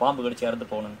சபிச்சுட்டேன் அவரை, பாம்பு கடிச்சு இறந்து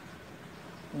போகணுன்னு.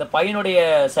 இந்த பையனுடைய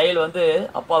செயல் வந்து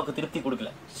அப்பாவுக்கு திருப்தி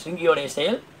கொடுக்கல. ஸ்ருங்கியோடைய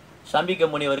செயல் சம்பிக்க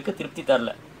முனிவருக்கு திருப்தி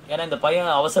தரல. ஏன்னா இந்த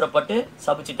பையன் அவசரப்பட்டு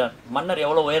சபிச்சிட்டார். மன்னர்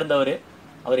எவ்வளோ உயர்ந்தவர்,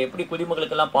 அவர் எப்படி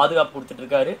குடிமக்களுக்கெல்லாம் பாதுகாப்பு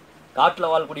கொடுத்துட்ருக்காரு,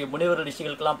 காட்டில் வாழக்கூடிய முனிவர்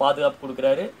ரிஷிகளுக்கெல்லாம் பாதுகாப்பு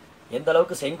கொடுக்குறாரு, எந்த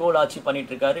அளவுக்கு செங்கோல் ஆட்சி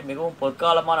பண்ணிட்டு இருக்காரு, மிகவும்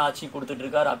பொற்காலமான ஆட்சி கொடுத்துட்டு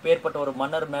இருக்காரு. அப்பேற்பட்ட ஒரு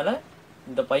மன்னர் மேலே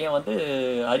இந்த பையன் வந்து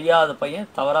அறியாத பையன்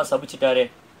தவறாக சபிச்சிட்டாரு,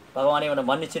 பகவானே இவனை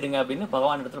மன்னிச்சிடுங்க அப்படின்னு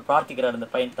பகவான் இடத்துல பிரார்த்திக்கிறார். இந்த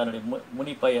பையன் தன்னுடைய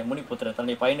முனிபுத்திரர்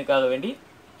தன்னுடைய பையனுக்காக வேண்டி,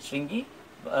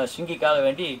 ஸ்ருங்கிக்காக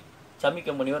வேண்டி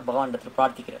சமிக்க முனிவர் பகவான் இடத்துல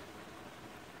பிரார்த்திக்கிறார்.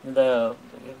 இந்த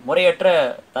முறையற்ற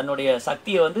தன்னுடைய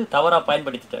சக்தியை வந்து தவறாக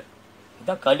பயன்படுத்திட்டார்.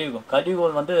 இதுதான் கலியுகம்.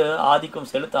 கலியுகம் வந்து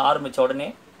ஆதிக்கம் செலுத்த ஆரம்பித்த உடனே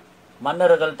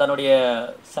மன்னர்கள் தன்னுடைய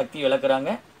சக்தியை இழக்கிறாங்க,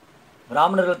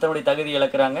 பிராமணர்கள் தன்னுடைய தகுதி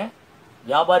இழக்கிறாங்க,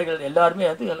 வியாபாரிகள் எல்லாருமே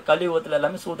வந்து கலியுகத்தில்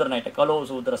எல்லாமே சூத்திரன் ஆகிட்ட, கலோ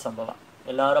சூத்திர சம்பவம்.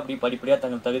 எல்லாரும் அப்படி படிப்படியாக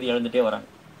தங்கள் தகுதி இழந்துகிட்டே வராங்க.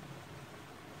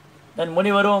 தென்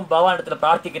முனிவரும் பகவான் இடத்துல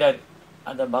பிரார்த்திக்கிறாரு,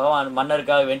 அந்த பகவான்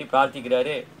மன்னருக்காக வேண்டி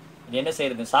பிரார்த்திக்கிறாரு. இது என்ன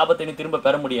செய்யறது, சாபத்தை திரும்ப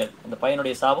பெற முடியாது, அந்த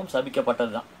பையனுடைய சாபம்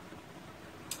சபிக்கப்பட்டது தான்.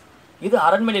 இது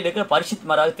அரண்மனையில் இருக்கிற பரீட்சித்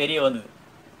மகாராஜ் தெரிய வந்தது.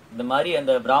 இந்த மாதிரி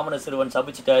அந்த பிராமண சிறுவன்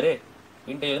சபிச்சிட்டாரு,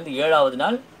 இன்றையிலிருந்து 7வது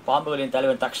நாள் பாம்புகளின்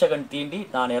தலைவன் தக்ஷகன் தீண்டி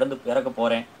நான் இறக்க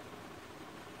போகிறேன்.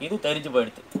 இது தெரிஞ்சு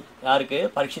போயிடுது யாருக்கு?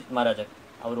 பரீட்சித் மகாராஜர்.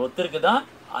 அவர் ஒருத்தருக்கு தான்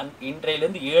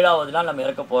இன்றையிலேருந்து 7வது நாள் நம்ம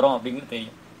இறக்க போகிறோம் அப்படிங்கிறது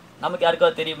தெரியும். நமக்கு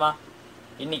யாருக்காவது தெரியுமா?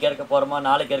 இன்றைக்கி இறக்க போகிறோமா,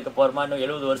 நாளைக்கு இறக்க போகிறோமா, இன்னும்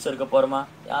 70 வருஷம் இருக்க போகிறோமா?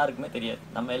 யாருக்குமே தெரியாது.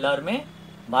 நம்ம எல்லாருமே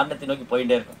மரணத்தை நோக்கி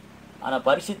போயிட்டே இருக்கோம். ஆனால்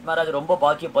பரீட்சித் மகாராஜ் ரொம்ப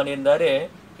பாக்கியம் பண்ணியிருந்தார்,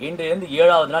 இன்றையிலேருந்து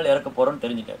 7வது நாள் இறக்க போகிறோன்னு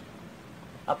தெரிஞ்சுட்டார்.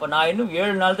 அப்போ நான் இன்னும்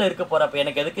 7 நாள் தான் இருக்க போகிறேன், அப்போ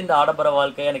எனக்கு எதுக்கு இந்த ஆடம்பர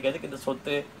வாழ்க்கை, எனக்கு எதுக்கு இந்த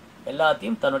சொத்து,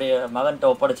 எல்லாத்தையும் தன்னுடைய மகன்கிட்ட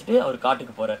ஒப்படைச்சிட்டு அவர்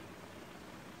காட்டுக்கு போகிறார்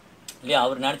இல்லையா?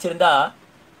 அவர் நினச்சிருந்தா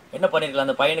என்ன பண்ணியிருக்கலாம்,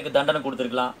 அந்த பையனுக்கு தண்டனை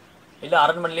கொடுத்துருக்கலாம், இல்லை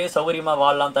அரண்மனையிலேயே சௌகரியமாக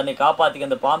வாழலாம், தன்னை காப்பாற்றிக்க,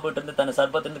 அந்த பாம்புகிட்டேருந்து தன்னை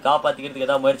சர்ப்பத்திலேருந்து காப்பாற்றிக்கிறதுக்கு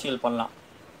ஏதாவது முயற்சிகள் பண்ணலாம்.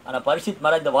 ஆனால் பரீட்சித்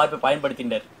மகாராஜ் இந்த வாய்ப்பை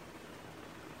பயன்படுத்திட்டார்.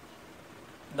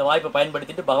 இந்த வாய்ப்பை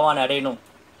பயன்படுத்திட்டு பகவானை அடையணும்,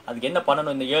 அதுக்கு என்ன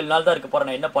பண்ணணும், இந்த 7 நாள் தான் இருக்க போகிறேன்,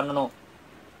 நான் என்ன பண்ணணும்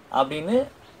அப்படின்னு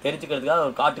தெரிஞ்சுக்கிறதுக்காக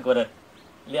அவர் காட்டுக்கு வர்றார்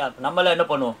இல்லையா? நம்மளாம் என்ன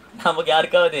பண்ணுவோம், நமக்கு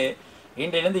யாருக்காவது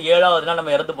இன்றையிலேருந்து 7வது நாள்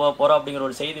நம்ம இறந்து போகிறோம் அப்படிங்கிற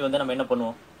ஒரு செய்தி வந்து நம்ம என்ன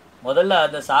பண்ணுவோம், முதல்ல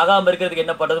அந்த சாகாமல் இருக்கிறதுக்கு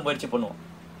என்ன பண்ணுறது முயற்சி பண்ணுவோம்.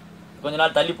 கொஞ்ச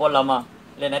நாள் தள்ளி போடலாமா,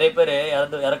 இல்லை நிறைய பேர்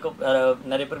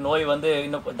நிறைய பேர் நோய் வந்து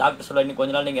இன்னும் டாக்டர் சொல்லுவார் இன்னும்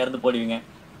கொஞ்ச நாள் நீங்கள் இறந்து போடுவீங்க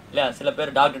இல்லையா? சில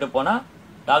பேர் டாக்டர்கிட்ட போனால்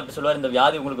டாக்டர் சொல்லுவார் இந்த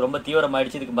வியாதி உங்களுக்கு ரொம்ப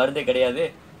தீவிரமாயிடுச்சு, இதுக்கு மருந்தே கிடையாது,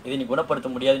 இதை நீ குணப்படுத்த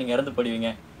முடியாது, நீங்கள் இறந்து போடுவீங்க.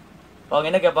 அவங்க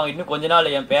என்ன கேட்பாங்க, இன்னும் கொஞ்ச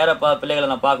நாள் என் பிள்ளைகளை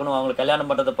நான் பார்க்கணும், அவங்களுக்கு கல்யாணம்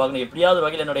பண்ணுறதை பார்க்கணும், எப்படியாவது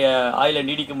வகையில் என்னுடைய ஆயுளை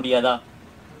நீடிக்க முடியாதா?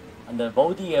 அந்த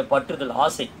பௌதிக பற்றுதல்,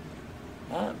 ஆசை,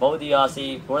 பௌதிக ஆசை,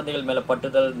 குழந்தைகள் மேலே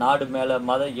பற்றுதல், நாடு மேலே,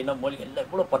 மத இன மொழி எல்லாம்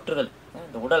கூட பற்றுதல்.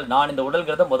 இந்த உடல், நான் இந்த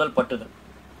உடல்கிறத முதல் பற்றுதல்.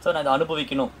 ஸோ நான் இதை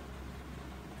அனுபவிக்கணும்.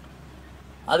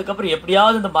 அதுக்கப்புறம்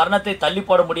எப்படியாவது இந்த மரணத்தை தள்ளி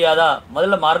போட முடியாதா,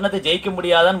 முதல்ல மரணத்தை ஜெயிக்க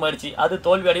முடியாதான்னு முயற்சி, அது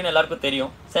தோல்வி அடைன்னு எல்லாருக்கும்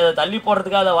தெரியும். சரி அதை தள்ளி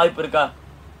போடுறதுக்காக அதை வாய்ப்பு இருக்கா?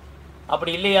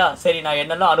 அப்படி இல்லையா, சரி நான்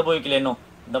என்னெல்லாம் அனுபவிக்கல, இன்னும்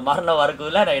இந்த மரணம்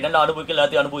வரக்குதில் நான் என்னெல்லாம் அனுபவிக்கல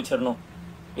எல்லாத்தையும் அனுபவிச்சிடணும்,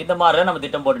 இந்த மாதிரிலாம் நம்ம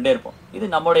திட்டம் போட்டுகிட்டே இருப்போம். இது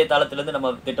நம்முடைய தளத்திலேருந்து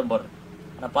நம்ம திட்டம் போடுறது.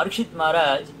 ஆனால் பரீட்சித்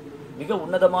மகாராஜ் மிக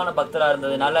உன்னதமான பக்தராக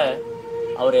இருந்ததுனால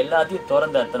அவர் எல்லாத்தையும்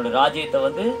திறந்தார். தன்னுடைய ராஜ்யத்தை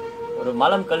வந்து ஒரு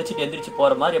மலம் கழிச்சிட்டு எந்திரிச்சு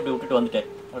போகிற மாதிரி அப்படி விட்டுட்டு வந்துட்டார்.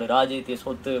 அவருடைய ராஜ்யத்தை,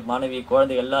 சொத்து, மனைவி,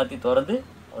 குழந்தை எல்லாத்தையும் திறந்து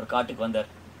அவர் காட்டுக்கு வந்தார்.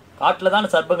 காட்டில்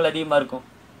தான் சர்ப்பங்கள் அதிகமாக இருக்கும்,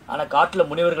 ஆனால் காட்டில்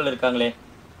முனிவர்கள் இருக்காங்களே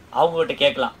அவங்ககிட்ட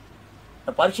கேட்கலாம்.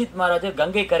 பரீட்சித் மகாராஜ்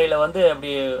கங்கை கரையில் வந்து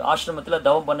அப்படி ஆசிரமத்தில்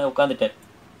தவம் பண்ண உட்காந்துட்டார்.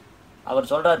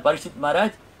 அவர் சொல்கிறார், பரீட்சித்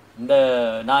மகாராஜ் இந்த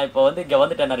நான் இப்போ வந்து இங்கே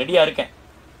வந்துட்டேன், நான் ரெடியாக இருக்கேன்,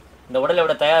 இந்த உடலை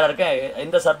விட தயாராக இருக்கேன்,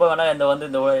 எந்த சர்ப்பம் வேணால்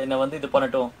என்னை வந்து இது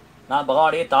பண்ணட்டும், நான்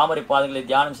பகவானுடைய தாமரை பாதங்களை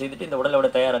தியானம் செய்துட்டு இந்த உடலை விட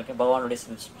தயாராக இருக்கேன். பகவானுடைய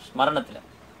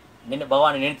ஸ்மரணத்தில்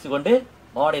பகவானை நினைத்து கொண்டு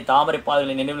பகவானுடைய தாமரை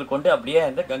பாதங்களை நினைவில் கொண்டு அப்படியே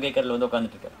அந்த கங்கை கரையில் வந்து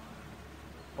உட்காந்துட்டு இருக்கார்.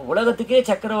 உலகத்துக்கே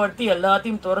சக்கரவர்த்தி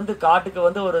எல்லாத்தையும் திறந்து காட்டுக்கு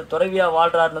வந்து ஒரு துறவியாக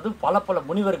வாழ்கிறாருனதும் பல பல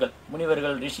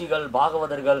முனிவர்கள் ரிஷிகள்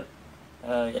பாகவதர்கள்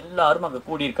எல்லாரும் அங்கே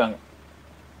கூடியிருக்காங்க.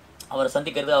 அவரை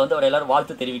சந்திக்கிறது வந்து அவரை எல்லாரும்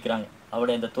வாழ்த்து தெரிவிக்கிறாங்க.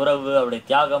 அவருடைய அந்த துறவு, அவருடைய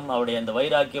தியாகம், அவருடைய அந்த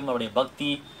வைராக்கியம், அவருடைய பக்தி,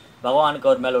 பகவானுக்கு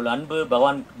அவர் மேலே உள்ள அன்பு,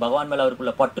 பகவான் மேலே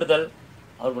அவருக்குள்ள பற்றுதல்,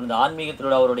 அவருக்கு இந்த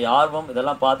ஆன்மீகத்திலோட அவருடைய ஆர்வம்,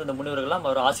 இதெல்லாம் பார்த்து இந்த முனிவர்கள்லாம்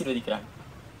அவர் ஆசீர்வதிக்கிறாங்க.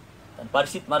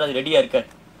 பரீட்சித் மகாராஜ் ரெடியாக இருக்கார்.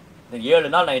 இந்த 7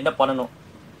 நாள் நான் என்ன பண்ணணும்,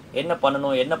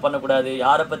 என்ன பண்ணக்கூடாது,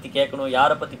 யாரை பற்றி கேட்கணும்,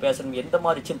 யாரை பற்றி பேசணும், எந்த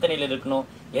மாதிரி சிந்தனையில் இருக்கணும்,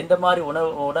 எந்த மாதிரி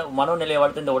மனோநிலையை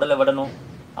வளர்த்து இந்த உடலை விடணும்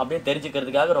அப்படின்னு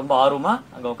தெரிஞ்சுக்கிறதுக்காக ரொம்ப ஆர்வமாக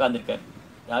அங்கே உட்காந்துருக்காரு.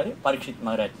 யார்? பரீட்சித்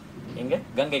மகாராஜ். எங்கே?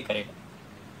 கங்கை கரையில்.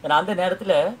 ஏன்னா அந்த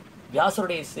நேரத்தில்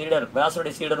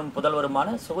வியாசருடைய சீடரும் புதல்வருமான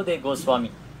சுகதேவ்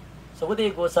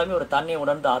கோஸ்வாமி ஒரு தன்னை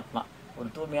உணர்ந்த ஆத்மா, ஒரு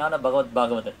தூய்மையான பகவத்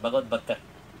பக்தர்.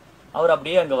 அவர்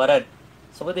அப்படியே அங்கே வரார்.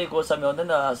 சுகதேவ் கோஸ்வாமி வந்து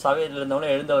இந்த சபையில்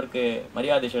இருந்தவங்களும் எழுந்தவருக்கு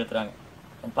மரியாதை செலுத்துகிறாங்க.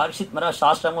 பரீட்சித் மகாராஜ்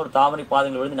சாஸ்திரமாக ஒரு தாமரை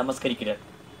பாதங்கள் விழுந்து நமஸ்கரிக்கிறார்.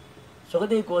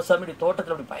 சுகதேவ் கோஸ்வாமியுடைய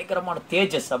தோட்டத்தில் அப்படி பயங்கரமான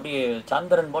தேஜஸ், அப்படியே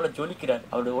சந்திரன் போல ஜொலிக்கிறார்.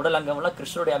 அவருடைய உடல் அங்கமெல்லாம்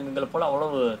கிருஷ்ணருடைய அங்கங்கள் போல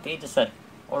அவ்வளவு தேஜஸாக இருக்கு.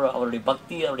 அவருடைய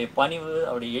பக்தி, அவருடைய பணிவு,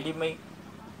 அவருடைய எளிமை,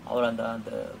 அவர் அந்த அந்த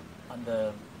அந்த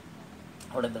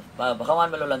அவருடைய அந்த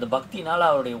பகவான் மேலே உள்ள அந்த பக்தினால்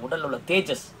அவருடைய உடலில் உள்ள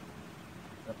தேஜஸ்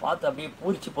அதை பார்த்து அப்படியே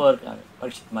பூரிச்சு போயிருக்காங்க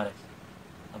பரீட்சித் மகாராஜ்.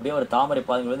 அப்படியே ஒரு தாமரை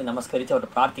பாதங்கள் வந்து நமஸ்கரித்து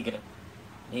அவர்கிட்ட பிரார்த்திக்கிறேன்,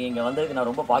 நீங்கள் இங்கே வந்ததுக்கு நான்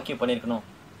ரொம்ப பாக்கியம் பண்ணியிருக்கணும்.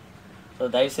 ஸோ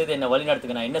தயவுசெய்து என்னை வழி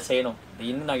நடத்துக்க. நான் என்ன செய்யணும்,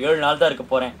 இன்னும் நான் 7 நாள் தான் இருக்க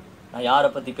போகிறேன். நான் யாரை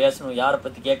பற்றி பேசணும், யாரை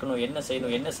பற்றி கேட்கணும், என்ன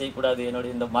செய்யணும், என்ன செய்யக்கூடாது,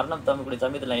 என்னுடைய இந்த மரணம் தமிழ்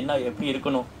சமயத்தில் நான் என்ன எப்படி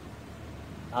இருக்கணும்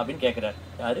அப்படின்னு கேட்குறாரு.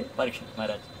 யார்? பரீட்சித்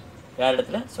மகாராஜ். யார்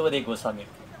இடத்துல? சுகதேவ் கோஸ்வாமி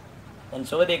இருக்கு. என்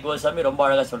சுகதேவ் கோஸ்வாமி ரொம்ப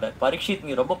அழகாக சொல்கிறார், பரீட்சித்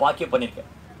நீ ரொம்ப பாக்கியம் பண்ணியிருக்க.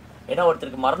 ஏன்னா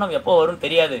ஒருத்தருக்கு மரணம் எப்போ வரும்னு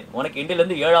தெரியாது. உனக்கு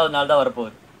இண்டிலேருந்து 7வது நாள் தான்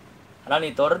வரப்போகுது. ஆனால் நீ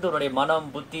தொடர்ந்து உன்னுடைய மனம்,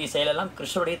 புத்தி, செயலெல்லாம்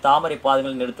கிருஷ்ணருடைய தாமரை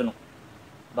பாதங்கள் நிறுத்தணும்.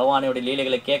 பகவானுடைய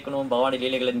லீலைகளை கேட்கணும், பகவானுடைய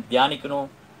லீலைகளை தியானிக்கணும்,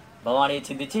 பகவானையை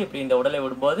சிந்திச்சு இப்படி இந்த உடலை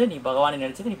விடும்போது நீ பகவானை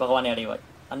நினைச்சது நீ பகவானை அடைவாய்.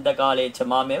 அந்த காலேச்ச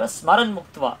மாமேவ ஸ்மரன்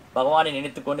முக்துவா, பகவானை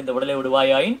நினைத்து கொண்டு இந்த உடலை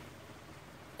விடுவாயாயின்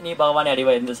நீ பகவானை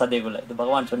அடைவாய். இந்த சந்தேகம் இல்லை. இது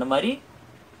பகவான் சொன்ன மாதிரி,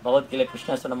 பகவத்கீதை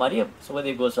கிருஷ்ணர் சொன்ன மாதிரி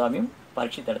சுகதேவ் கோஸ்வாமியும்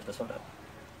பரீட்சித் இடத்துல சொல்கிறார்.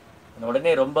 அந்த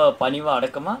உடனே ரொம்ப பணிவாக,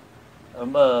 அடக்கமாக,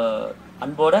 ரொம்ப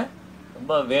அன்போட,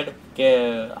 ரொம்ப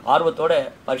ஆர்வத்தோட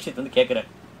பரீட்சித் வந்து கேட்குறார்,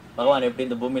 பகவான் எப்படி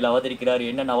இந்த பூமியில் அவதரிக்கிறார்,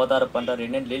 என்னென்ன அவதாரம் பண்ணுறாரு,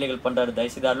 என்னென்ன லீலைகள் பண்ணுறாரு,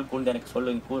 தயவுசெய்து கூர்ந்து எனக்கு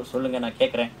சொல்லுங்கள்,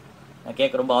 நான்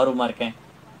கேட்க ரொம்ப ஆர்வமாக இருக்கேன்.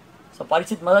 ஸோ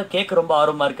பரீட்சித் மகாராஜ் கேட்க ரொம்ப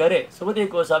ஆர்வமாக இருக்காரு.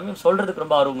 சுகதேவ் கோஸ்வாமியும் சொல்கிறதுக்கு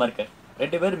ரொம்ப ஆர்வமாக இருக்கார்.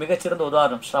 2 பேரும் மிகச்சிறந்த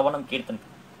உதாரணம். ஸ்ரவணம், கீர்த்தனம்.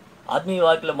 ஆத்மீக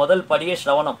வாழ்க்கையில் முதல் படியே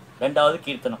ஸ்ரவணம், 2வது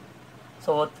கீர்த்தனம்.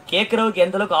 ஸோ கேட்குறவுக்கு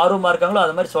எந்த அளவுக்கு ஆர்வமாக இருக்காங்களோ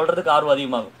அது மாதிரி சொல்கிறதுக்கு ஆர்வம்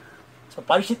அதிகமாகும். ஸோ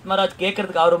பரீட்சித் மகாராஜ்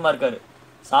கேட்கறதுக்கு ஆர்வமாக இருக்கார்.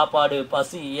 சாப்பாடு,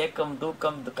 பசி, ஏக்கம்,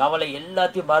 தூக்கம், கவலை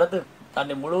எல்லாத்தையும் மறந்து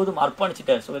தன்னை முழுவதும்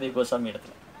அர்ப்பணிச்சிட்டார் சுகதேவ் கோஸ்வாமி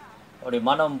இடத்துல. அவருடைய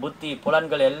மனம், புத்தி,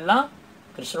 புலன்கள் எல்லாம்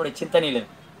கிருஷ்ணனுடைய சிந்தனையில்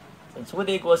இருக்கு.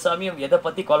 சுகதேவ் கோஸ்வாமியும் எதை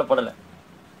பற்றி கவலைப்படலை.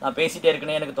 நான் பேசிகிட்டே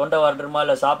இருக்கேன், எனக்கு தொண்டை வரணுமா,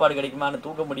 இல்லை சாப்பாடு கிடைக்குமா, எனக்கு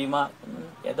தூங்க முடியுமா,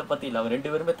 எதை பற்றி இல்லை. அவர்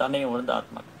 2 பேருமே தன்னையும் உணர்ந்த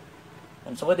ஆத்மா.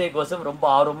 சுகதேவ் கோஸ்வாமி ரொம்ப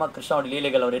ஆர்வமாக கிருஷ்ணனுடைய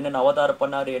லீலைகள், அவர் என்னென்ன அவதாரம்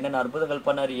பண்ணார், என்னென்ன அற்புதங்கள்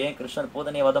பண்ணார், ஏன் கிருஷ்ணர்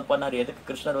பூதனையை வதம் பண்ணார், எதுக்கு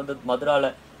கிருஷ்ணர் வந்து மதுராவில்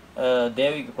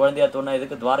தேவிக்கு குழந்தையா தோணா,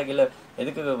 எதுக்கு துவாரகையில்,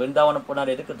 எதுக்கு விருந்தாவனம் போனார்,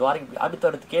 எதுக்கு துவாரகை,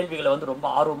 அடுத்தடுத்த கேள்விகளை வந்து ரொம்ப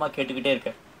ஆர்வமாக கேட்டுக்கிட்டே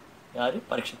இருக்கார். யார்?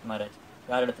 பரீட்சித் மகாராஜ்.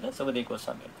 யார் இடத்துல? சுகதேவ்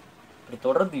கோஸ்வாமி. இப்படி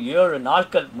தொடர்ந்து 7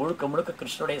 நாட்கள் முழுக்க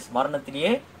கிருஷ்ணனுடைய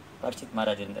ஸ்மரணத்திலேயே பரீட்சித்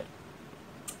மகாராஜ் இருந்தார்.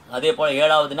 அதே போல்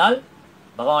 7வது நாள்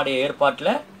பகவானுடைய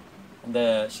ஏற்பாட்டில் இந்த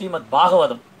ஸ்ரீமத்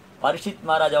பாகவதம் பரீட்சித்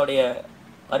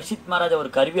மகாராஜா ஒரு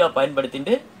கருவியாக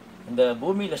பயன்படுத்திட்டு இந்த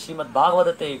பூமியில் ஸ்ரீமத்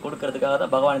பாகவதத்தை கொடுக்கறதுக்காக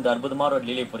தான் பகவான் இந்த அற்புதமான ஒரு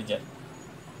லீலை புரிஞ்சார்.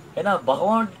 ஏன்னா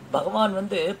பகவான்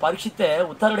வந்து பரீட்சித்தை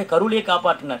உத்தரவுடைய கருவிலேயே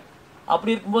காப்பாற்றினார்.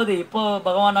 அப்படி இருக்கும்போது இப்போ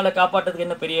பகவானால் காப்பாற்றுறதுக்கு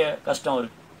என்ன பெரிய கஷ்டம்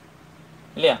இருக்கு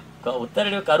இல்லையா?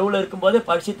 உத்தரவுடைய கருவில் இருக்கும்போது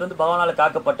பரீட்சித் வந்து பகவானால்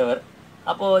காக்கப்பட்டவர்.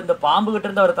 அப்போது இந்த பாம்புகிட்ட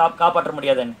இருந்து அவரை காப்பாற்ற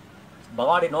முடியாதுன்னு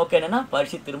பகவானுடைய நோக்கம் என்னென்னா,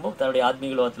 பரீட்சித் திரும்பவும் தன்னுடைய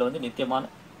ஆத்மீக உலகத்தில் வந்து நித்தியமான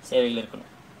சேவையில் இருக்கணும்.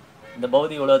 இந்த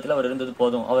பௌதிக உலகத்தில் அவர் இருந்தது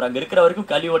போதும். அவர் அங்கே இருக்கிற வரைக்கும்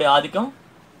கலியோடைய ஆதிக்கம்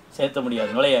செலுத்த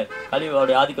முடியாது, நுழையாது.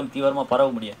 கலியோடைய ஆதிக்கம் தீவிரமாக பரவ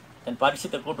முடியாது. தன்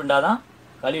பரீட்சித்தை கூப்பிட்டாதான்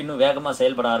கலி இன்னும் வேகமாக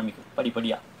செயல்பட ஆரம்பிக்கும்,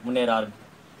 படிப்படியாக முன்னேற ஆரம்பிக்கும்.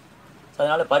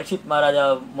 அதனால் பரீட்சித் மகாராஜா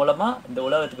மூலமாக இந்த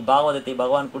உலகத்துக்கு பாகவதத்தை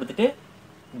பகவான் கொடுத்துட்டு,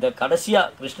 இந்த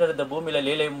கடைசியாக கிருஷ்ணர் இந்த பூமியில்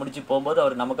லீலை முடிச்சு போகும்போது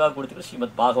அவர் நமக்காக கொடுத்துட்டு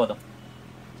ஸ்ரீமத் பாகவதம்.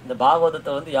 இந்த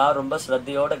பாகவதத்தை வந்து யார் ரொம்ப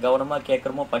ஸ்ரத்தையோட கவனமாக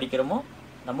கேட்குறோமோ, படிக்கிறோமோ,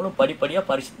 நம்மளும் படிப்படியாக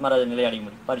பரீட்சித் மகாராஜ நிலை அடைய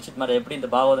முடியும். பரீட்சித் மகாராஜ் எப்படி இந்த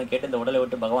பாகவதம் கேட்டு இந்த உடலை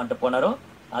விட்டு பகவான்கிட்ட போனாரோ,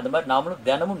 அது மாதிரி நாமளும்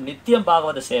தினமும் நித்தியம்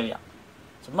பாகவத சேவையா.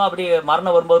 சும்மா அப்படி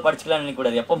மரணம் வரும்போது படிச்சுக்கலாம்னு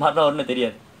நினைக்கக்கூடாது. எப்போ மரணம் வரும்னு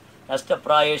தெரியாது.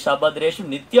 அஷ்டப்பிராயேஷ்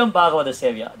அபத்ரேஷும் நித்தியம் பாகவத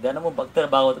சேவையா. தினமும்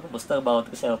பக்தர் பாகவத்துக்கும் புஸ்தக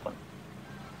பாகவத்துக்கும் சேவை பண்ணும்.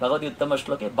 பகவதி உத்தம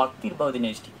ஸ்லோகே பக்தி பகவதி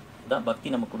நேஷ்டி. இதுதான் பக்தி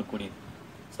நம்ம கொடுக்கக்கூடியது.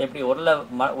 ஸோ எப்படி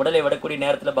உடலை விடக்கூடிய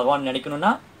நேரத்தில் பகவான்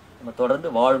நினைக்கணும்னா நம்ம தொடர்ந்து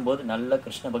வாழும்போது நல்ல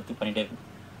கிருஷ்ண பக்தி பண்ணிகிட்டே இருக்கணும்.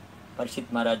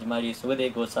 பரிஷித் மகாராஜ் மாதிரி,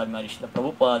 சுகதேவ் கோஸ்வாமி மாதிரி, ஸ்ரீல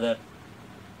பிரபுபாதர்,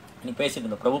 நீ பேசிட்டு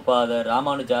இருந்தோம், பிரபுபாதர்,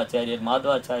 ராமானுஜாச்சாரியர்,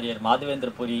 மாதவாச்சாரியர்,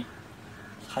 மாதவேந்திரபுரி,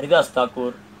 ஹரிதாஸ்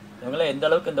தாக்கூர், இவங்களாம் எந்த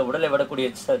அளவுக்கு இந்த உடலை விடக்கூடிய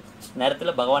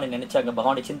நேரத்தில் பகவானை நினைச்சாங்க,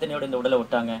 பகவானுடைய சிந்தனையோடு இந்த உடலை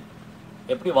விட்டாங்க,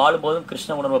 எப்படி வாழும்போதும்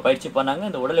கிருஷ்ண உணர்வை பயிற்சி பண்ணாங்க,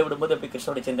 இந்த உடலை விடும்போது எப்படி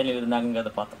கிருஷ்ணனுடைய சிந்தனையில்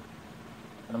இருந்தாங்கிறத பார்த்தோம்.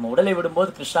 நம்ம உடலை விடும்போது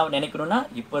கிருஷ்ணாவை நினைக்கணும்னா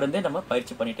இப்போ இருந்தே நம்ம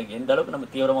பயிற்சி பண்ணிட்டு இருக்கோம். எந்த அளவுக்கு நம்ம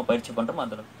தீவிரமாக பயிற்சி பண்ணுறோமோ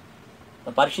அந்த அளவுக்கு.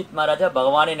 இந்த பரிஷித் மகாராஜா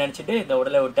பகவானே நினச்சிட்டு இந்த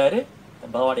உடலை விட்டார்.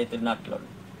 பகவானுடைய திருநாட்டில்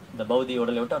இந்த பௌதிக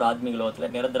உடலை விட்டு ஒரு ஆத்மீக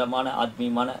லோகத்தில் நிரந்தரமான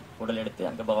ஆத்மீகமான உடல் எடுத்து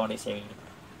அங்கே பகவானுடைய சேவையில்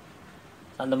இருப்பார்.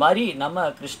 அந்த மாதிரி நம்ம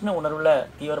கிருஷ்ண உணர்வில்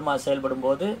தீவிரமாக செயல்படும்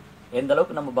போது எந்த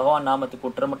அளவுக்கு நம்ம பகவான் நாமத்துக்கு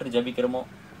குற்றமற்று ஜபிக்கிறோமோ,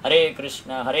 ஹரே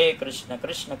கிருஷ்ண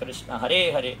கிருஷ்ண கிருஷ்ண ஹரே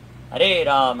ஹரே, ஹரே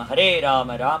ராம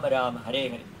ராம ராம ஹரே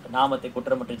ஹரே நாமத்தை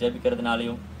குற்றமற்று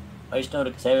ஜபிக்கிறதுனாலையும்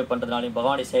வைஷ்ணவருக்கு சேவை பண்ணுறதுனாலையும்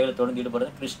பகவானுடைய சேவையில் தொடர்ந்து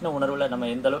ஈடுபடுறது கிருஷ்ண உணர்வில் நம்ம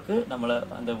எந்த அளவுக்கு நம்மளை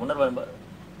அந்த உணர்வை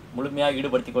முழுமையாக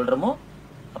ஈடுபடுத்தி கொள்கிறோமோ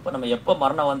அப்போ நம்ம எப்போ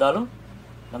மரணம் வந்தாலும்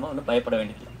நம்ம ஒன்றும் பயப்பட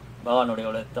வேண்டியதில்லை. பகவானுடைய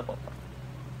உலகத்தை பார்ப்போம்.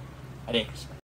 ஹரே கிருஷ்ணா.